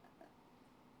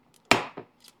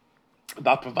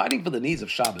 About providing for the needs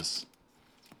of Shabbos,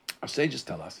 our sages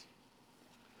tell us,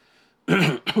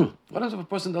 what if a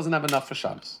person doesn't have enough for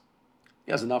Shabbos?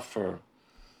 He has enough for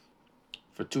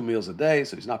 2 meals a day,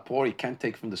 so he's not poor, he can't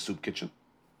take from the soup kitchen.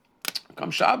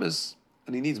 Come Shabbos,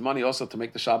 and he needs money also to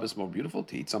make the Shabbos more beautiful,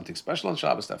 to eat something special on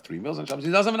Shabbos, to have 3 meals on Shabbos.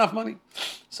 He doesn't have enough money.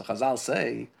 So Chazal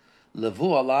say, Levu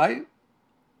alai,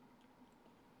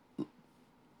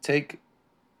 take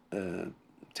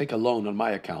a loan on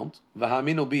my account,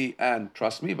 v'haminu bi, and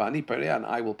trust me, v'ani pereh, and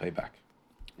I will pay back.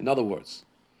 In other words,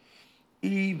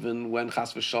 even when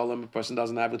chas v'shalom, a person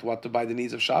doesn't have with what to buy the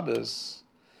needs of Shabbos,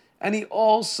 and he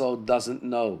also doesn't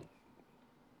know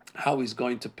how he's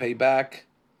going to pay back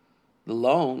the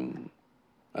loan,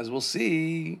 as we'll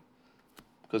see,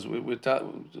 because we're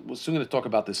soon going to talk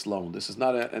about this loan. This is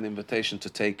not an invitation to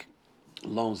take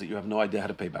loans that you have no idea how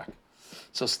to pay back.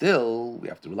 So still, we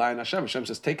have to rely on Hashem. Hashem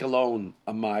says, take a loan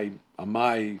on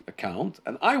my account,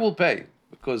 and I will pay,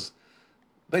 because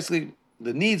basically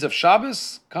the needs of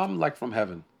Shabbos come like from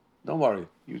heaven. Don't worry.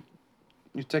 You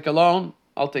take a loan,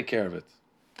 I'll take care of it.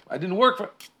 I didn't work for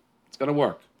it. It's going to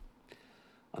work.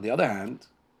 On the other hand,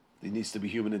 there needs to be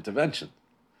human intervention.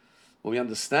 Well, we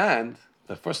understand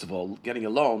that, first of all, getting a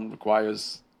loan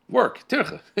requires work,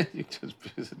 tircha.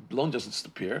 Loan doesn't just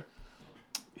appear.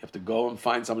 You have to go and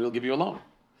find somebody who will give you a loan.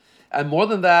 And more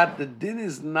than that, the din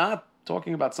is not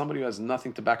talking about somebody who has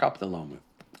nothing to back up the loan with.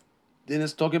 Din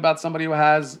is talking about somebody who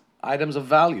has items of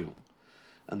value.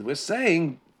 And we're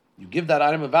saying you give that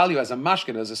item of value as a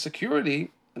mashkin, as a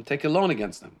security, and take a loan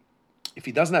against them. If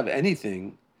he doesn't have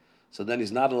anything, so then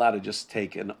he's not allowed to just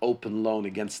take an open loan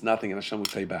against nothing and Hashem will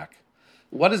pay back.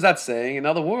 What is that saying? In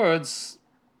other words,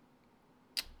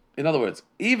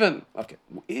 even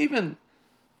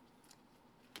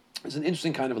it's an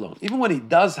interesting kind of loan. Even when he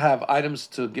does have items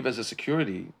to give as a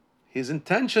security, his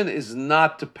intention is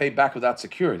not to pay back without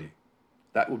security.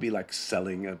 That would be like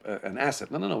selling an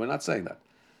asset. No, we're not saying that.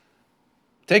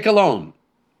 Take a loan.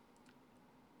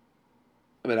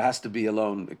 But it has to be a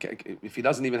loan. If he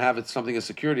doesn't even have something as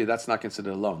security, that's not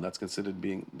considered a loan. That's considered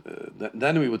being.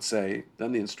 Then we would say.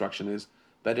 Then the instruction is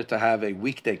better to have a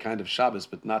weekday kind of Shabbos,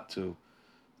 but not to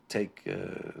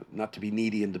be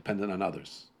needy and dependent on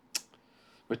others.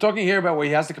 We're talking here about where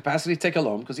he has the capacity to take a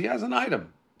loan because he has an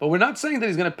item, but we're not saying that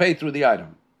he's going to pay through the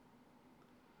item.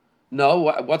 No,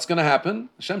 what's going to happen?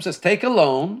 Hashem says, take a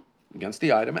loan against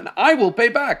the item, and I will pay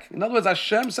back. In other words,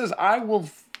 Hashem says, I will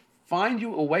find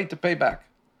you a way to pay back.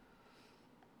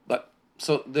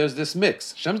 So there's this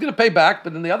mix. Hashem's going to pay back,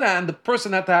 but on the other hand, the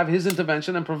person had to have his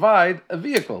intervention and provide a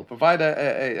vehicle, provide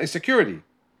a security.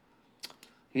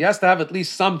 He has to have at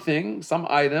least something, some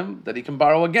item that he can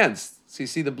borrow against. So you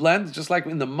see the blend, just like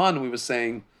in the man we were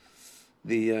saying,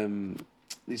 these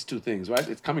 2 things, right?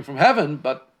 It's coming from heaven,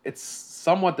 but it's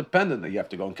somewhat dependent. You have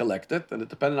to go and collect it, and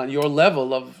it's dependent on your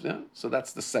level of. So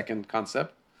that's the second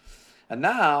concept. And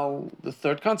now the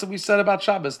third concept we said about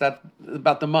Shabbos, that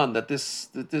about the man, that this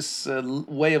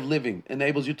way of living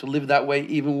enables you to live that way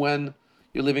even when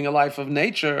you're living a life of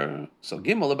nature. So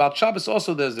Gimel about Shabbos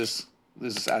also there's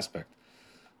this aspect.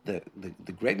 The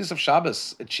greatness of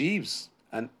Shabbos achieves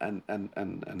and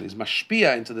is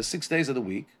mashpia into the 6 days of the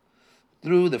week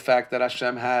through the fact that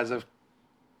Hashem has a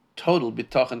total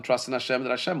bitoch and trust in Hashem, that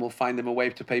Hashem will find him a way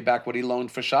to pay back what he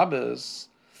loaned for Shabbos.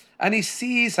 And he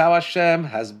sees how Hashem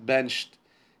has benched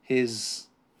his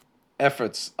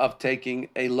efforts of taking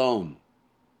a loan.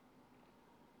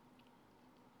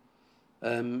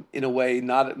 In a way,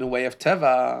 not in a way of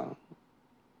teva.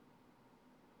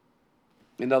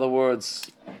 In other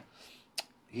words,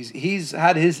 he's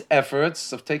had his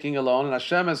efforts of taking a loan, and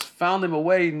Hashem has found him a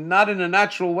way, not in a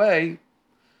natural way,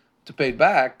 to pay it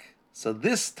back. So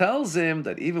this tells him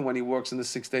that even when he works in the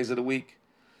 6 days of the week,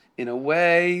 in a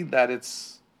way that it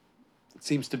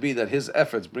seems to be that his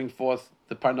efforts bring forth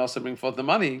the parnasa, bring forth the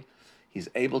money, he's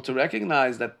able to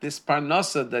recognize that this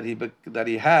parnasa that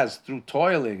he has through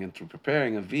toiling and through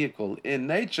preparing a vehicle in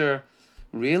nature,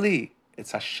 really,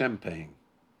 it's Hashem paying.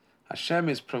 Hashem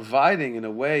is providing in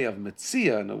a way of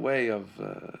metzia, in a way of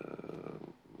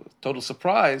total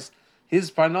surprise,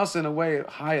 his parnasa in a way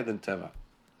higher than teva.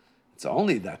 It's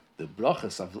only that the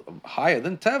brachas of higher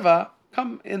than teva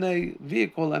come in a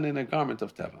vehicle and in a garment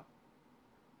of teva.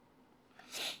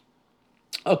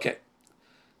 Okay,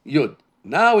 Yud.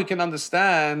 Now we can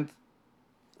understand.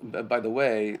 By the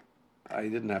way, I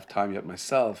didn't have time yet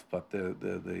myself, but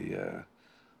the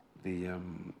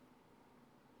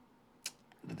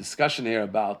discussion here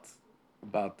about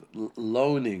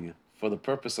loaning for the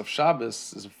purpose of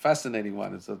Shabbos is a fascinating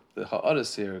one. It's the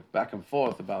ha'aris here, back and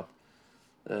forth about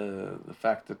the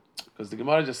fact that, because the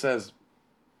Gemara just says,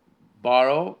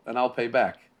 borrow and I'll pay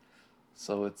back.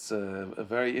 So it's a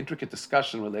very intricate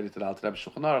discussion related to the Alter Rebbe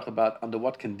Shulchan Aruch about under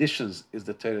what conditions is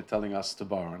the Torah telling us to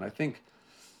borrow. And I think,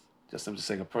 I'm just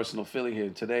saying a personal feeling here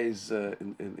in today's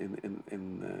in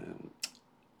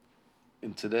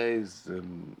today's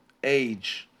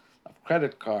age of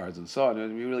credit cards and so on,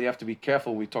 and we really have to be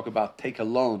careful when we talk about take a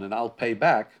loan and I'll pay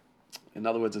back. In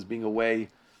other words, as being a way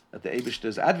that the Eibishter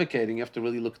is advocating, you have to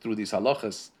really look through these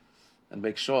halachas and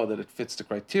make sure that it fits the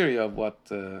criteria of what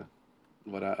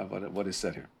is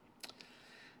said here.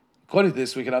 According to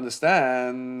this, we can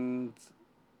understand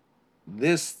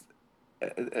this.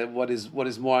 What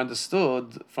is more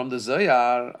understood from the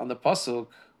Zohar on the pasuk.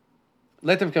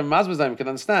 Later we can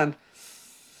understand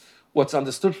what's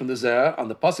understood from the Zohar on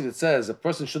the pasuk. It says a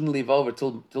person shouldn't leave over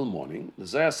till morning. The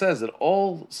Zohar says that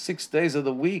all 6 days of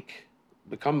the week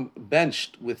become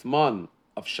benched with mon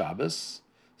of Shabbos,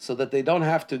 so that they don't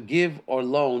have to give or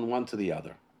loan one to the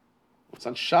other. It's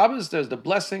on Shabbos, there's the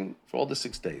blessing for all the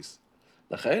 6 days.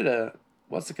 L'cheira,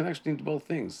 what's the connection between both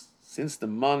things? Since the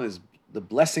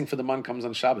blessing for the man comes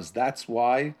on Shabbos, that's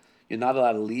why you're not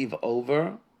allowed to leave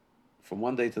over from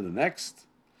one day to the next.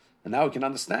 And now we can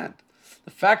understand.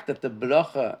 The fact that the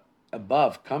bracha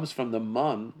above comes from the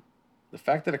man, the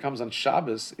fact that it comes on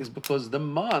Shabbos is because the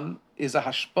man is a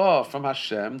hashpah from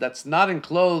Hashem that's not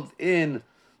enclosed in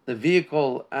the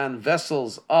vehicle and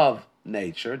vessels of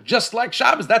nature, just like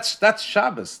Shabbos. That's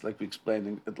Shabbos, like we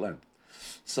explained at length.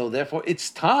 So therefore, its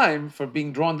time for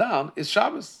being drawn down is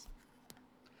Shabbos.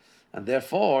 And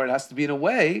therefore, it has to be in a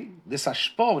way, this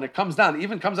hashpah, when it comes down,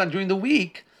 even comes down during the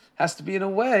week, has to be in a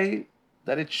way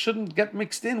that it shouldn't get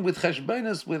mixed in with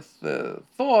cheshbonos, with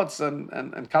thoughts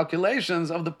and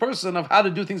calculations of the person of how to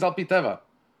do things al pi teva.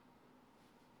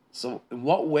 So in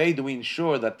what way do we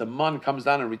ensure that the man comes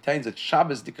down and retains its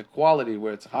Shabbos-dika quality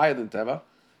where it's higher than teva?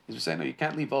 Is we say, no, you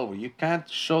can't leave over. You can't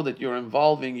show that you're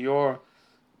involving your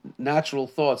natural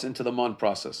thoughts into the man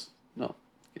process. No,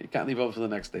 you can't leave over for the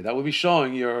next day. That would be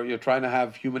showing you're trying to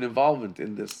have human involvement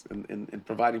in this, in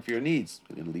providing for your needs.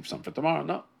 You're going to leave some for tomorrow.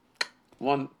 No.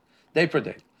 One day per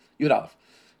day. Yud Aleph.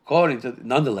 According to,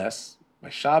 nonetheless, by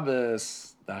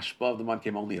Shabbos, the hashpah of the man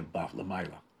came only above,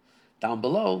 Lamaila. Down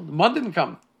below, the man didn't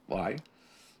come. Why?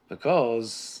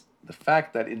 Because the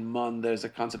fact that in man there's a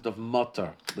concept of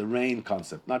matar, the rain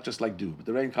concept, not just like dew, but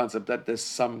the rain concept, that there's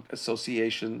some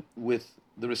association with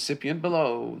the recipient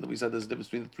below. We said there's a difference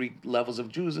between the 3 levels of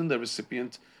Jews and the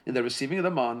recipient in the receiving of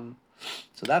the man.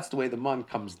 So that's the way the man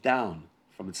comes down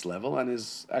from its level and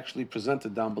is actually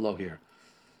presented down below here.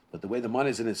 But the way the man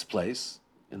is in its place,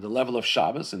 in the level of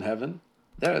Shabbos in heaven,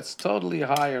 there it's totally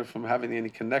higher from having any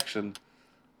connection,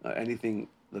 anything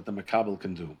that the Makabel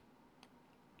can do.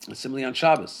 And similarly on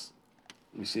Shabbos,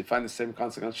 we find the same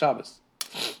concept on Shabbos.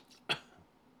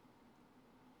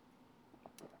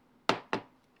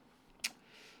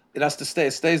 It has to stay.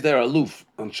 It stays there aloof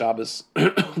on Shabbos.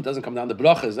 It doesn't come down the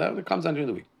brachas. It comes down during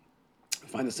the week. We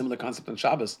find a similar concept on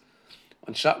Shabbos.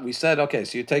 We said, okay,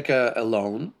 so you take a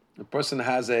loan. The person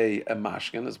has a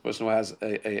mashkin. This person who has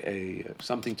a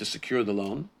something to secure the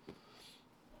loan.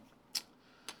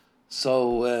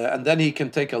 So and then he can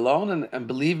take a loan and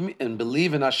believe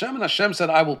in Hashem, and Hashem said,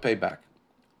 I will pay back.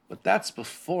 But that's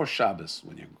before Shabbos,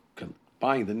 when you're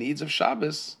buying the needs of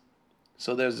Shabbos.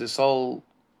 So there's this whole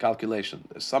calculation.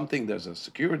 There's a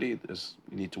security, you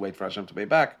need to wait for Hashem to pay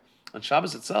back. On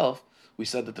Shabbos itself, we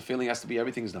said that the feeling has to be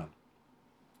everything's done.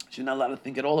 So you're not allowed to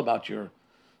think at all about your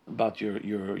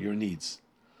needs.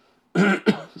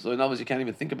 So in other words, you can't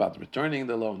even think about returning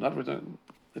the loan, not returning.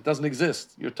 It doesn't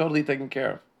exist. You're totally taken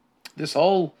care of. This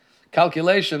whole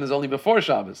calculation is only before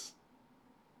Shabbos.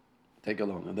 Take a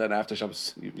loan, and then after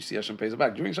Shabbos, you see Hashem pays it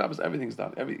back. During Shabbos, everything's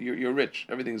done. You're rich.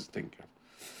 Everything's taken care of.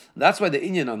 That's why the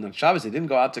inyan on the Shabbos, they didn't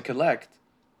go out to collect,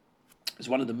 is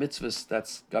one of the mitzvahs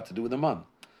that's got to do with the man.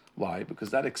 Why?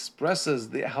 Because that expresses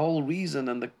the whole reason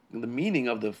and the meaning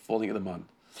of the falling of the man.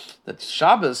 That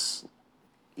Shabbos,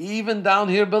 even down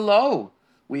here below,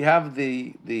 we have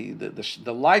the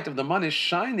light of the man is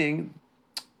shining,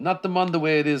 not the man the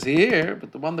way it is here,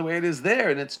 but the one the way it is there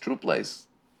in its true place,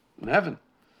 in heaven.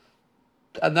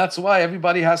 And that's why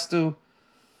everybody has to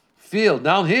feel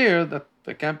down here that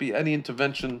there can't be any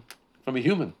intervention from a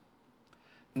human.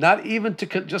 Not even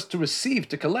just to receive,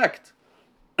 to collect.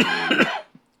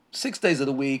 6 days of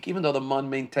the week, even though the man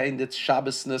maintained its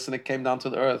Shabbosness and it came down to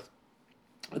the earth,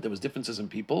 but there was differences in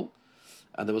people,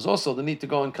 and there was also the need to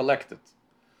go and collect it.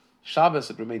 Shabbos,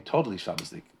 it remained totally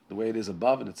Shabbosdik, the way it is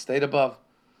above, and it stayed above.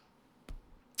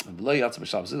 And below Yatzim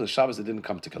Shabbos, the Shabbos, it didn't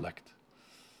come to collect.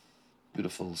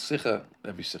 Beautiful sikha.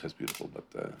 Every sikha is beautiful, but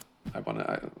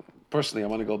personally, I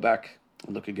want to go back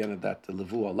and look again at that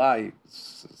levu alai.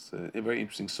 It's a very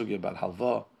interesting sugya about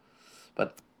halva.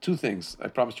 But two things. I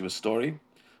promised you a story.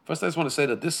 First, I just want to say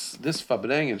that this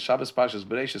fabreng in Shabbos Parshas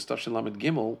Bereishis Tafshin Lamed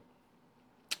Gimel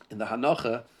in the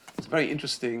Hanocha is a very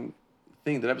interesting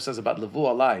thing that Rebbe says about levu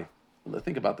alai.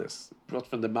 Think about this. Brought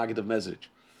from the Maggid of Mezrich.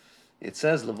 It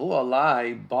says, Levu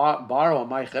alai, borrow on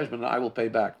my cheshbon and I will pay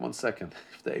back. 1 second.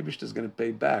 If the Eibishter is going to pay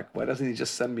back, why doesn't he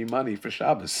just send me money for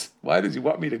Shabbos? Why does he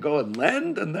want me to go and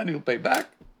lend and then he'll pay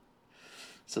back?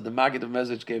 So the Maggid of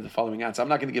Mezrich gave the following answer. I'm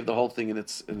not going to give the whole thing in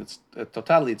its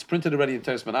totality. It's printed already in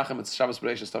Teres Menachem. It's Shabbos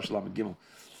Bereishis Tav Shalom Gimel.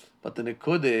 But the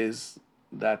Nikud is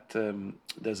that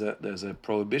there's a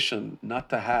prohibition not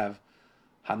to have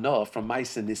Hanoah from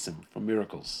Ma'aseh Nisim, from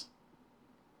miracles.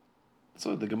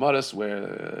 So the Gemaras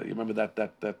where you remember that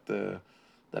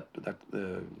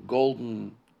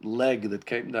golden leg that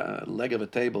came down, leg of a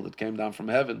table that came down from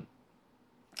heaven,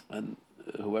 and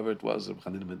whoever it was,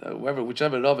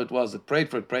 whichever Rav it was that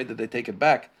prayed for it, prayed that they take it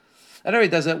back. Anyway,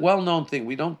 there's a well-known thing.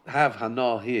 We don't have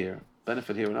Hanoah here,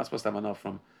 benefit here. We're not supposed to have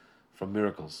Hanoah from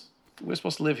miracles. We're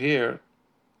supposed to live here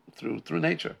through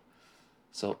nature.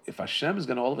 So if Hashem is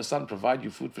going to all of a sudden provide you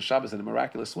food for Shabbos in a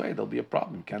miraculous way, there'll be a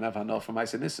problem. You can't have Hanoah from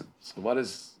Ma'aseh Nisim. So what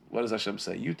does Hashem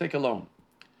say? You take a loan.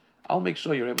 I'll make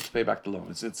sure you're able to pay back the loan.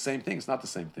 It's the same thing. It's not the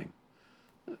same thing.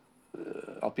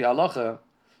 Al Pi halacha,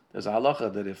 there's a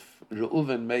halacha that if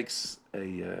Reuven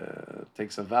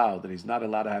takes a vow that he's not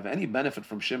allowed to have any benefit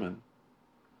from Shimon,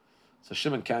 so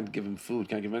Shimon can't give him food,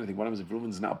 can't give him anything. What happens if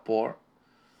Reuven's now poor?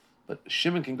 But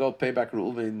Shimon can go pay back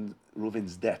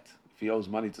Reuven's debt if he owes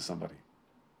money to somebody.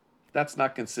 That's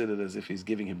not considered as if he's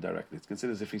giving him directly. It's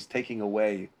considered as if he's taking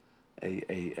away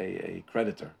a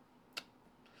creditor.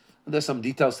 And there's some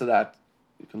details to that.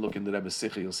 You can look in the Rebbe's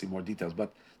Sikha, you'll see more details.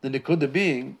 But the Nikuda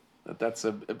being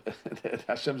that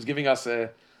Hashem's giving us so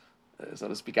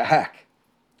to speak, a hack.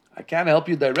 I can't help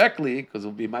you directly because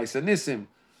it'll be Ma'aseh Nisim.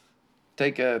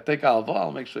 Take alva,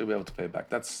 I'll make sure you'll be able to pay back.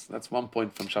 That's 1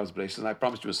 point from Shabbos Bereishis. And I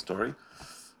promised you a story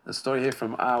here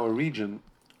from our region.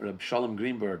 Reb Shalom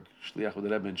Greenberg, Shliach of the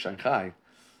Rebbe in Shanghai,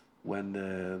 when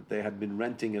they had been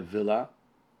renting a villa.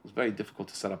 It was very difficult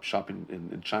to set up shop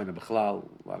in China, Bechlal,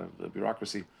 a lot of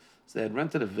bureaucracy. So they had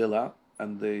rented a villa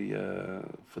and they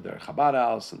for their Chabad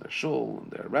house and their shul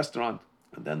and their restaurant.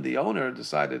 And then the owner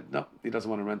decided, no, he doesn't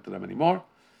want to rent to them anymore.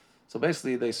 So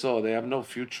basically they saw they have no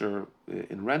future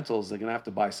in rentals. They're going to have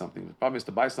to buy something. The problem is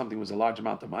to buy something was a large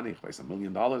amount of money, $1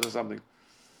 million or something.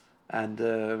 And he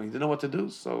didn't know what to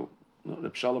do. So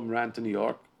Reb Shalom ran to New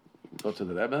York, go to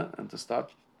the Rebbe, and to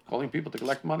start calling people to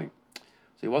collect money.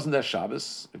 So he wasn't there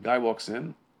Shabbos. A guy walks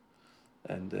in,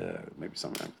 and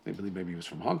maybe he was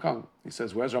from Hong Kong. He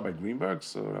says, "Where's Rabbi Greenberg?"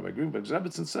 So Rabbi Greenberg's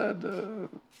Rebbetzin said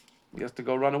he has to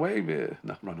go run away.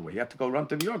 Not run away. He had to go run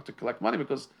to New York to collect money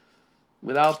because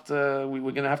without we're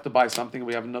going to have to buy something.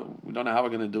 We don't know how we're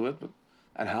going to do it,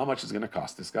 and how much it's going to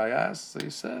cost. This guy asked. So he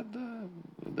said,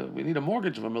 "We need a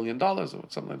mortgage of $1 million or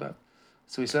something like that."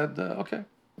 So he said, okay.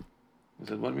 He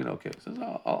said, what do you mean, okay? He says,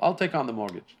 I'll take on the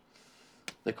mortgage.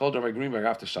 They called Rabbi Greenberg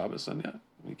after Shabbos, and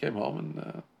we came home,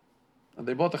 and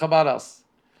they bought the Chabad house.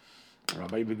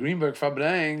 Rabbi Greenberg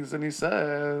brings, and he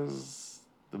says,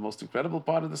 the most incredible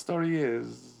part of the story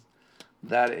is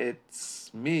that it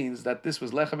means that this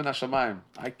was Lechem min Hashamayim.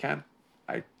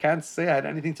 I can't say I had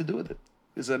anything to do with it.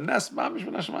 It's a Nes Mamish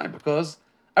min Hashamayim, because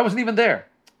I wasn't even there.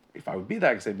 If I would be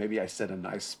there, I could say maybe I said a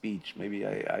nice speech. Maybe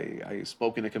I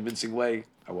spoke in a convincing way.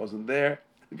 I wasn't there.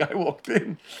 The guy walked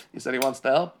in. He said he wants to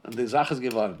help. And the Zach is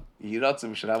given. We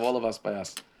should have all of us by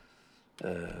us.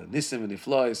 Nisim and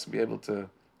Iflois, be able to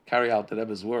carry out the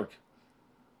Rebbe's work.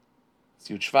 It's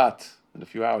Yud Shvat. In a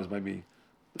few hours, maybe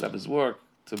the Rebbe's work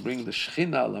to bring the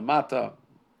Shechina Lamata,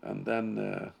 and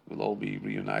then we'll all be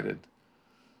reunited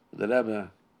with the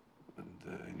Rebbe and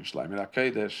in Yerushalayim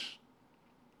HaKodesh.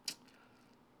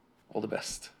 All the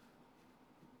best.